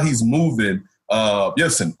 how he's moving.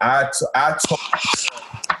 Listen, I told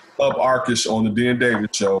Bob Arkish on the Dan Davis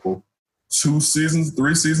show 3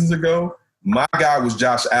 seasons ago, my guy was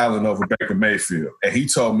Josh Allen over Baker Mayfield. And he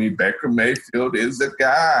told me Baker Mayfield is the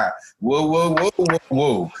guy.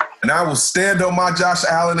 Whoa. And I will stand on my Josh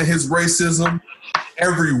Allen and his racism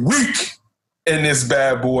every week in this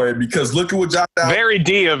bad boy, because look at what Josh Allen. Very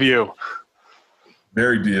D of you.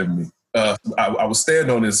 Very D of me. I will stand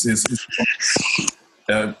on his he's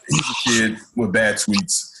a kid with bad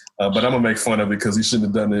tweets. But I'm going to make fun of it because he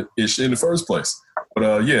shouldn't have done it in the first place.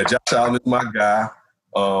 But, Josh Allen is my guy,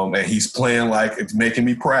 and he's playing like it's making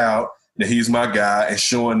me proud that he's my guy and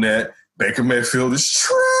showing that Baker Mayfield is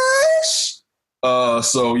trash.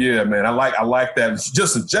 So, yeah, man, I like that.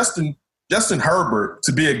 Justin Herbert,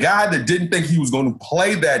 to be a guy that didn't think he was going to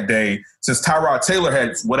play that day since Tyrod Taylor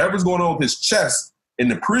had whatever's going on with his chest in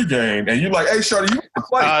the pregame, and you're like, hey, Shorty, you can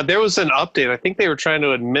play. There was an update. I think they were trying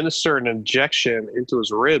to administer an injection into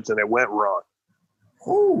his ribs, and it went wrong.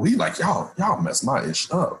 Oh, he like, y'all messed my ish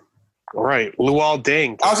up. Right. Luol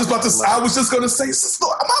Deng. I was just going to say, am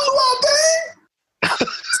I Luol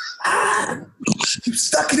Deng? You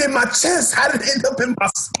stuck it in my chest. How did it end up in my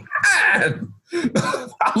spine?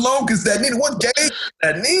 How long is that needle? What game is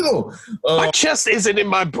that needle? My chest isn't in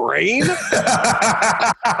my brain.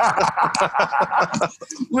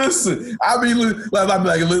 Listen, I'm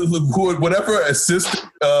like, whatever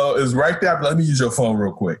assistant is right there, let me use your phone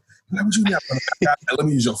real quick. Let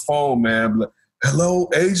me use your phone, man. Like, hello,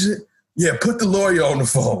 agent? Yeah, put the lawyer on the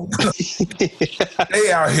phone.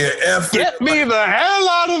 They out here effing. Get me the hell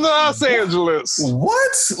out of Los Angeles.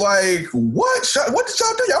 What? Like, what? What did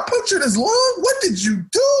y'all do? Y'all punctured his lung? What did you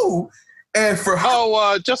do? And for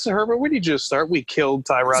Justin Herbert, when did you start? We killed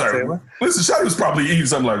Tyrod Taylor. Listen, Shotty was probably eating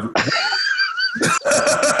something like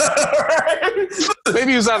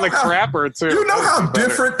Maybe he was on the crapper, too. You know how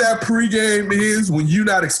different that pregame is when you're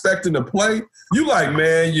not expecting to play? You like,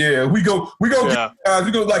 man, yeah, we go get guys.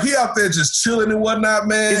 We go, like, he out there just chilling and whatnot,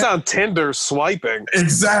 man. He's on Tinder swiping.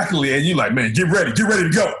 Exactly. And you like, man, get ready to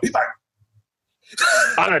go. He's like,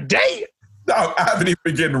 on a date? No, I haven't even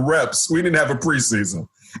been getting reps. We didn't have a preseason.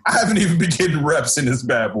 I haven't even been getting reps in this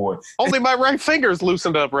bad boy. Only my right finger's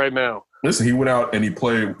loosened up right now. Listen, he went out and he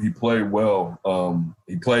played well.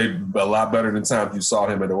 He played a lot better than times you saw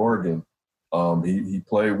him at Oregon. He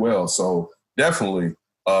played well. So definitely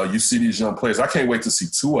you see these young players. I can't wait to see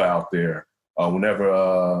Tua out there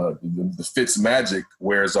whenever the Fitz magic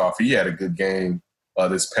wears off. He had a good game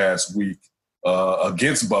this past week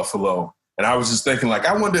against Buffalo. And I was just thinking, like,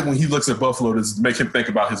 I wonder when he looks at Buffalo, does it make him think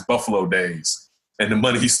about his Buffalo days and the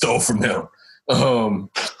money he stole from them?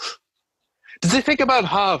 Does he think about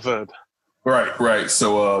Harvard? Right.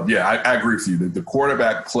 So, I agree with you. The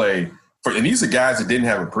quarterback play, and these are guys that didn't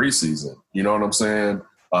have a preseason. You know what I'm saying?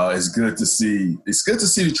 It's good to see. It's good to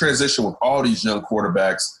see the transition with all these young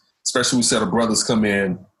quarterbacks, especially we saw the brothers come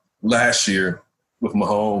in last year with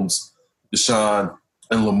Mahomes, Deshaun,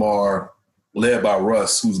 and Lamar, led by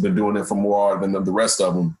Russ, who's been doing it for more than the rest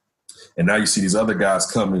of them. And now you see these other guys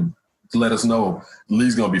coming to let us know the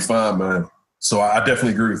league's going to be fine, man. So I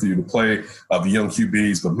definitely agree with you, the play of the young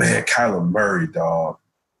QBs. But, man, Kyler Murray, dog.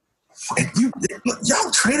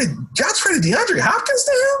 Y'all traded DeAndre Hopkins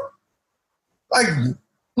to him? Like,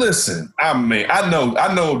 listen, I know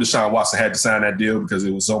Deshaun Watson had to sign that deal because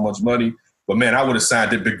it was so much money. But, man, I would have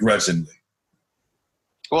signed it begrudgingly.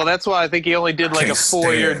 Well, that's why I think he only did like a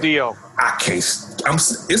 4-year deal.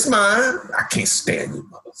 It's mine. I can't stand you,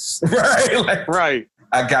 right? Right.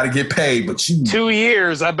 I got to get paid, but 2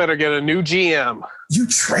 years, I better get a new GM. You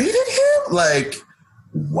traded him? Like,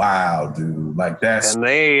 wow, dude. Like, that's... And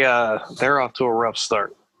they're off to a rough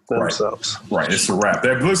start themselves. Right. It's a wrap.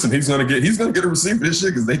 Listen, he's gonna get a receiver this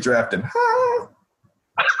year because they drafted high.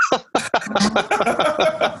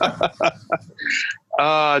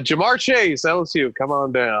 Jamar Chase, LSU, come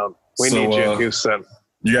on down. We need you, Houston.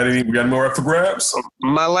 We got any more up for grabs?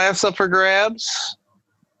 My last up for grabs.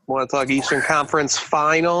 Want to talk Eastern Conference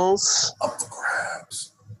Finals? Up for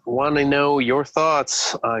grabs. Want to know your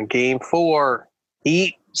thoughts on Game 4,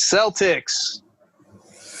 Heat Celtics.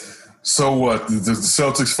 So what? The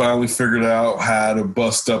Celtics finally figured out how to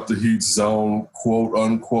bust up the Heat zone, quote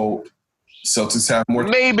unquote. Celtics have more.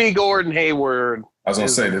 Maybe Gordon Hayward. I was going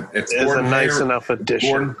to say that it's a nice enough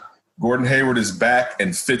addition. Gordon Hayward is back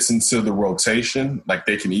and fits into the rotation, like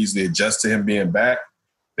they can easily adjust to him being back,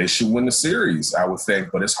 they should win the series, I would think.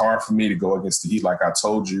 But it's hard for me to go against the Heat, like I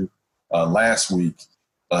told you last week.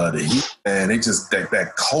 The Heat, and they just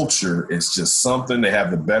that culture is just something. They have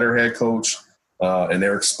the better head coach, and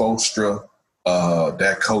Eric Spoelstra.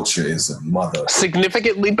 That culture is a mother.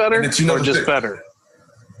 Significantly better, or just better?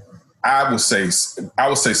 I would say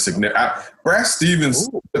significant. Brad Stevens,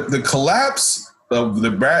 the collapse of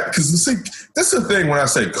the Brad, because see, this is the thing when I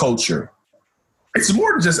say culture, it's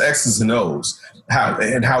more than just X's and O's, how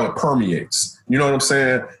it permeates. You know what I'm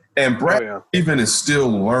saying? And Brad Stevens is still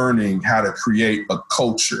learning how to create a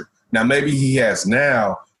culture. Now, maybe he has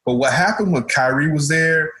now, but what happened when Kyrie was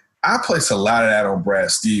there, I place a lot of that on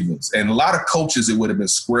Brad Stevens. And a lot of coaches, it would have been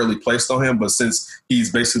squarely placed on him, but since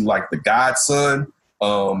he's basically like the godson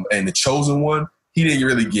and the chosen one, he didn't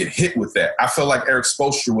really get hit with that. I feel like Eric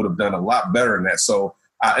Spoelstra would have done a lot better in that. So,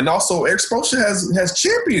 and also Eric Spoelstra has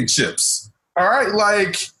championships. All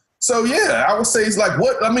right, so yeah, I would say it's like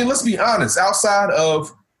what? I mean, let's be honest. Outside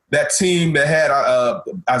of that team that had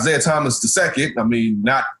Isaiah Thomas II, I mean,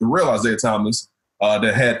 not the real Isaiah Thomas,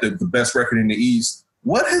 that had the best record in the East.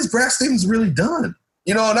 What has Brad Stevens really done?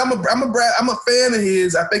 You know, and I'm a fan of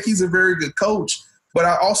his. I think he's a very good coach. But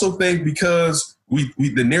I also think because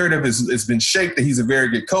the narrative has been shaped that he's a very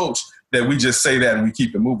good coach, that we just say that and we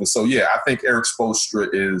keep it moving. So, yeah, I think Eric Spoelstra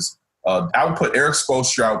is I would put Eric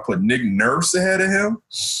Spoelstra, I would put Nick Nurse ahead of him.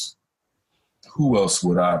 Who else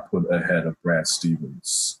would I put ahead of Brad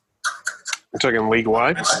Stevens? We're talking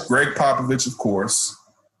league-wide? Greg Popovich, of course.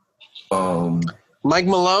 Mike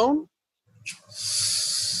Malone?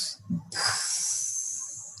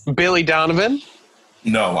 Billy Donovan?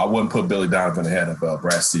 No, I wouldn't put Billy Donovan ahead of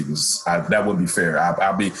Brad Stevens. That wouldn't be fair.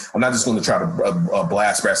 I'm not just going to try to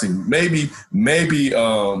blast Brad Stevens. Maybe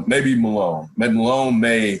Malone. Maybe Malone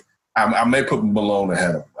I may put Malone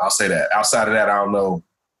ahead of him. I'll say that. Outside of that, I don't know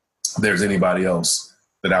if there's anybody else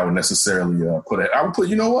that I would necessarily put ahead. I would put,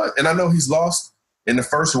 you know what? And I know he's lost in the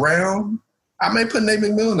first round. I may put Nate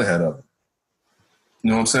McMillan ahead of him. You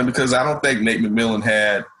know what I'm saying? Because I don't think Nate McMillan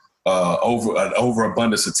had an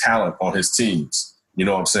overabundance of talent on his teams. You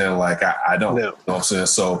know what I'm saying? Like, I don't. You know what I'm saying?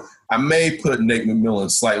 So I may put Nate McMillan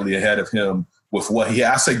slightly ahead of him with what he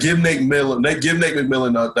had. I say give Nate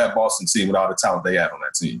McMillan that Boston team with all the talent they had on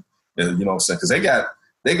that team. You know what I'm saying? Because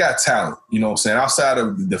they got talent. You know what I'm saying? Outside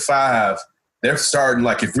of the five, they're starting,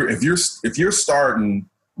 like, if you're starting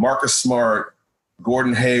Marcus Smart,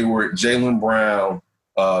 Gordon Hayward, Jaylen Brown,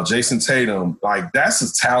 Jason Tatum, like, that's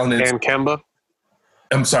a talented. And Kemba.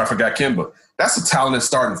 I'm sorry, I forgot Kemba. That's a talented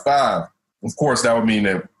starting five. Of course, that would mean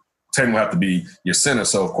that Tatum will have to be your center.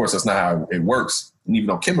 So, of course, that's not how it works. And even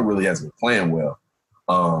though Kemba really hasn't been playing well.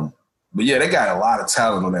 But, yeah, they got a lot of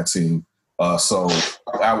talent on that team. So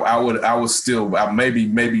I would still maybe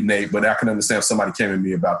Nate, but I can understand if somebody came at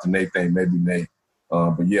me about the Nate thing, maybe Nate.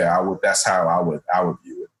 But, yeah, that's how I would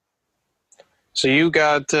view it. So you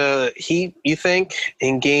got Heat, you think,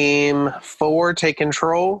 in Game 4, take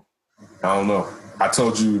control? I don't know. I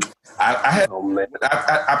told you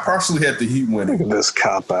I partially had the Heat winning. Look at this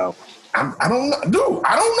cop out. I don't know. Dude,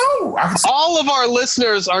 I don't know. All of our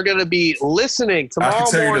listeners are going to be listening tomorrow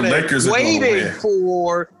morning, waiting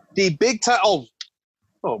for the big time.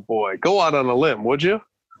 Oh boy. Go out on a limb, would you?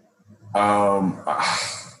 I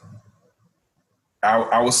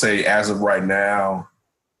would say as of right now.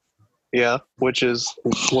 Yeah, which is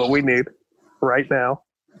what we need right now.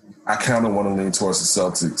 I kind of want to lean towards the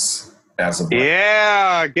Celtics.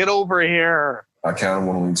 Get over here. I kind of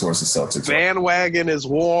want to lean towards the Celtics. Bandwagon is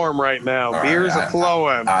warm right now. All Beers are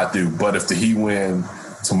flowing. I do, but if the Heat win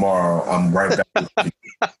tomorrow, I'm right back with the Heat.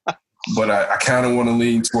 But I kind of want to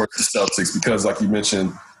lean towards the Celtics because, like you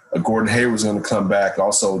mentioned, Gordon Hayward's going to come back.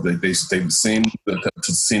 Also, they seem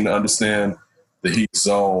to understand the Heat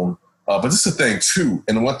zone. But this is the thing, too.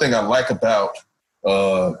 And the one thing I like about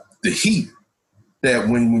the Heat, that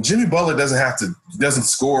when Jimmy Butler doesn't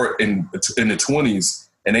score in the 20s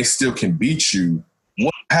and they still can beat you,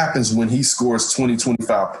 what happens when he scores 20,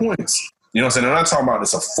 25 points? You know what I'm saying? I'm not talking about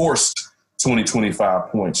it's a forced 20,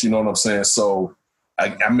 25 points. You know what I'm saying? So,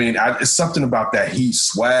 I mean, it's something about that Heat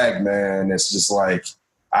swag, man. It's just like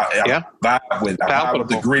I vibe with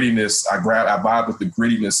the grittiness. I vibe with the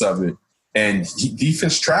grittiness of it. And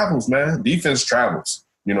defense travels, man. Defense travels.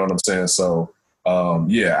 You know what I'm saying? So,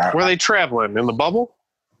 yeah. Where are they traveling? In the bubble?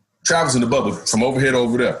 Travels in the bubble from over here to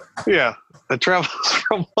over there. Yeah. It travels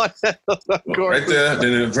from one end of the court. Right there.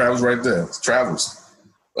 Then it travels right there. It travels.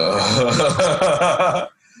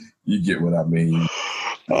 You get what I mean.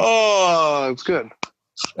 Oh, it's good.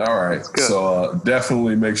 All right. So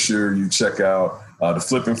definitely make sure you check out The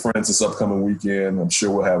Flipping Friends this upcoming weekend. I'm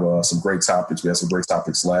sure we'll have some great topics. We had some great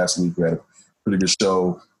topics last week. We had a pretty good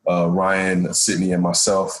show. Ryan, Sydney, and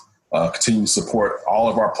myself continue to support all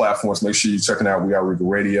of our platforms. Make sure you're checking out We Are Regal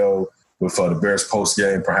Radio with the Bears post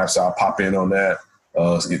game. Perhaps I'll pop in on that.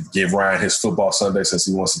 Give Ryan his football Sunday since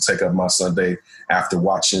he wants to take up my Sunday after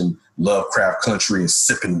watching Lovecraft Country and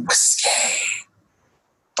sipping whiskey.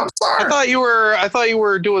 I'm sorry. I thought you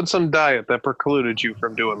were doing some diet that precluded you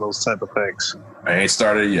from doing those type of things. I ain't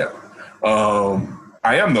started yet. I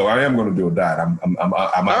am though. I am going to do a diet. I'm all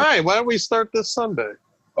right. Why don't we start this Sunday?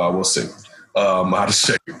 We'll see. I'm out of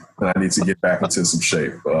shape, and I need to get back into some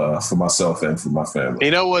shape for myself and for my family.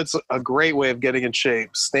 You know what's a great way of getting in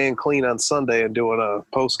shape? Staying clean on Sunday and doing a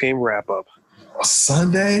post-game wrap-up.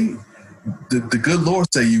 Sunday? The good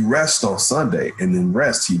Lord say you rest on Sunday, and then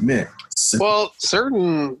rest he meant. Well,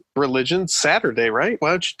 certain religions, Saturday, right? Why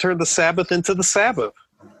don't you turn the Sabbath into the Sabbath?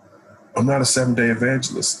 I'm not a 7-day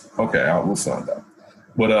evangelist. Okay, we'll find out.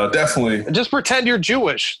 But definitely. Just pretend you're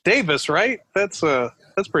Jewish. Davis, right? That's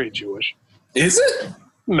pretty Jewish. Is it?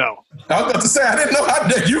 No. I was about to say, I didn't know how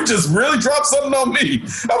you just really dropped something on me.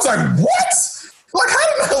 I was like, what? Like, how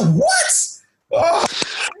did I know what? Oh,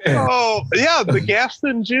 yeah, the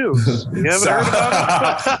Gaston Jews. You haven't heard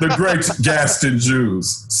about it? The great Gaston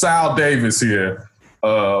Jews. Sal Davis here.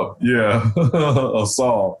 Saul.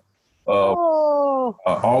 I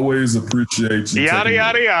always appreciate you. Yada,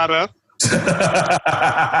 yada, yada.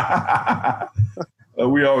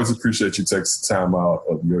 We always appreciate you taking some time out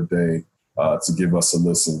of your day to give us a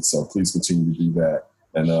listen. So please continue to do that.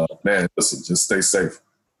 And, man, listen, just stay safe.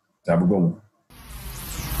 Have a good one.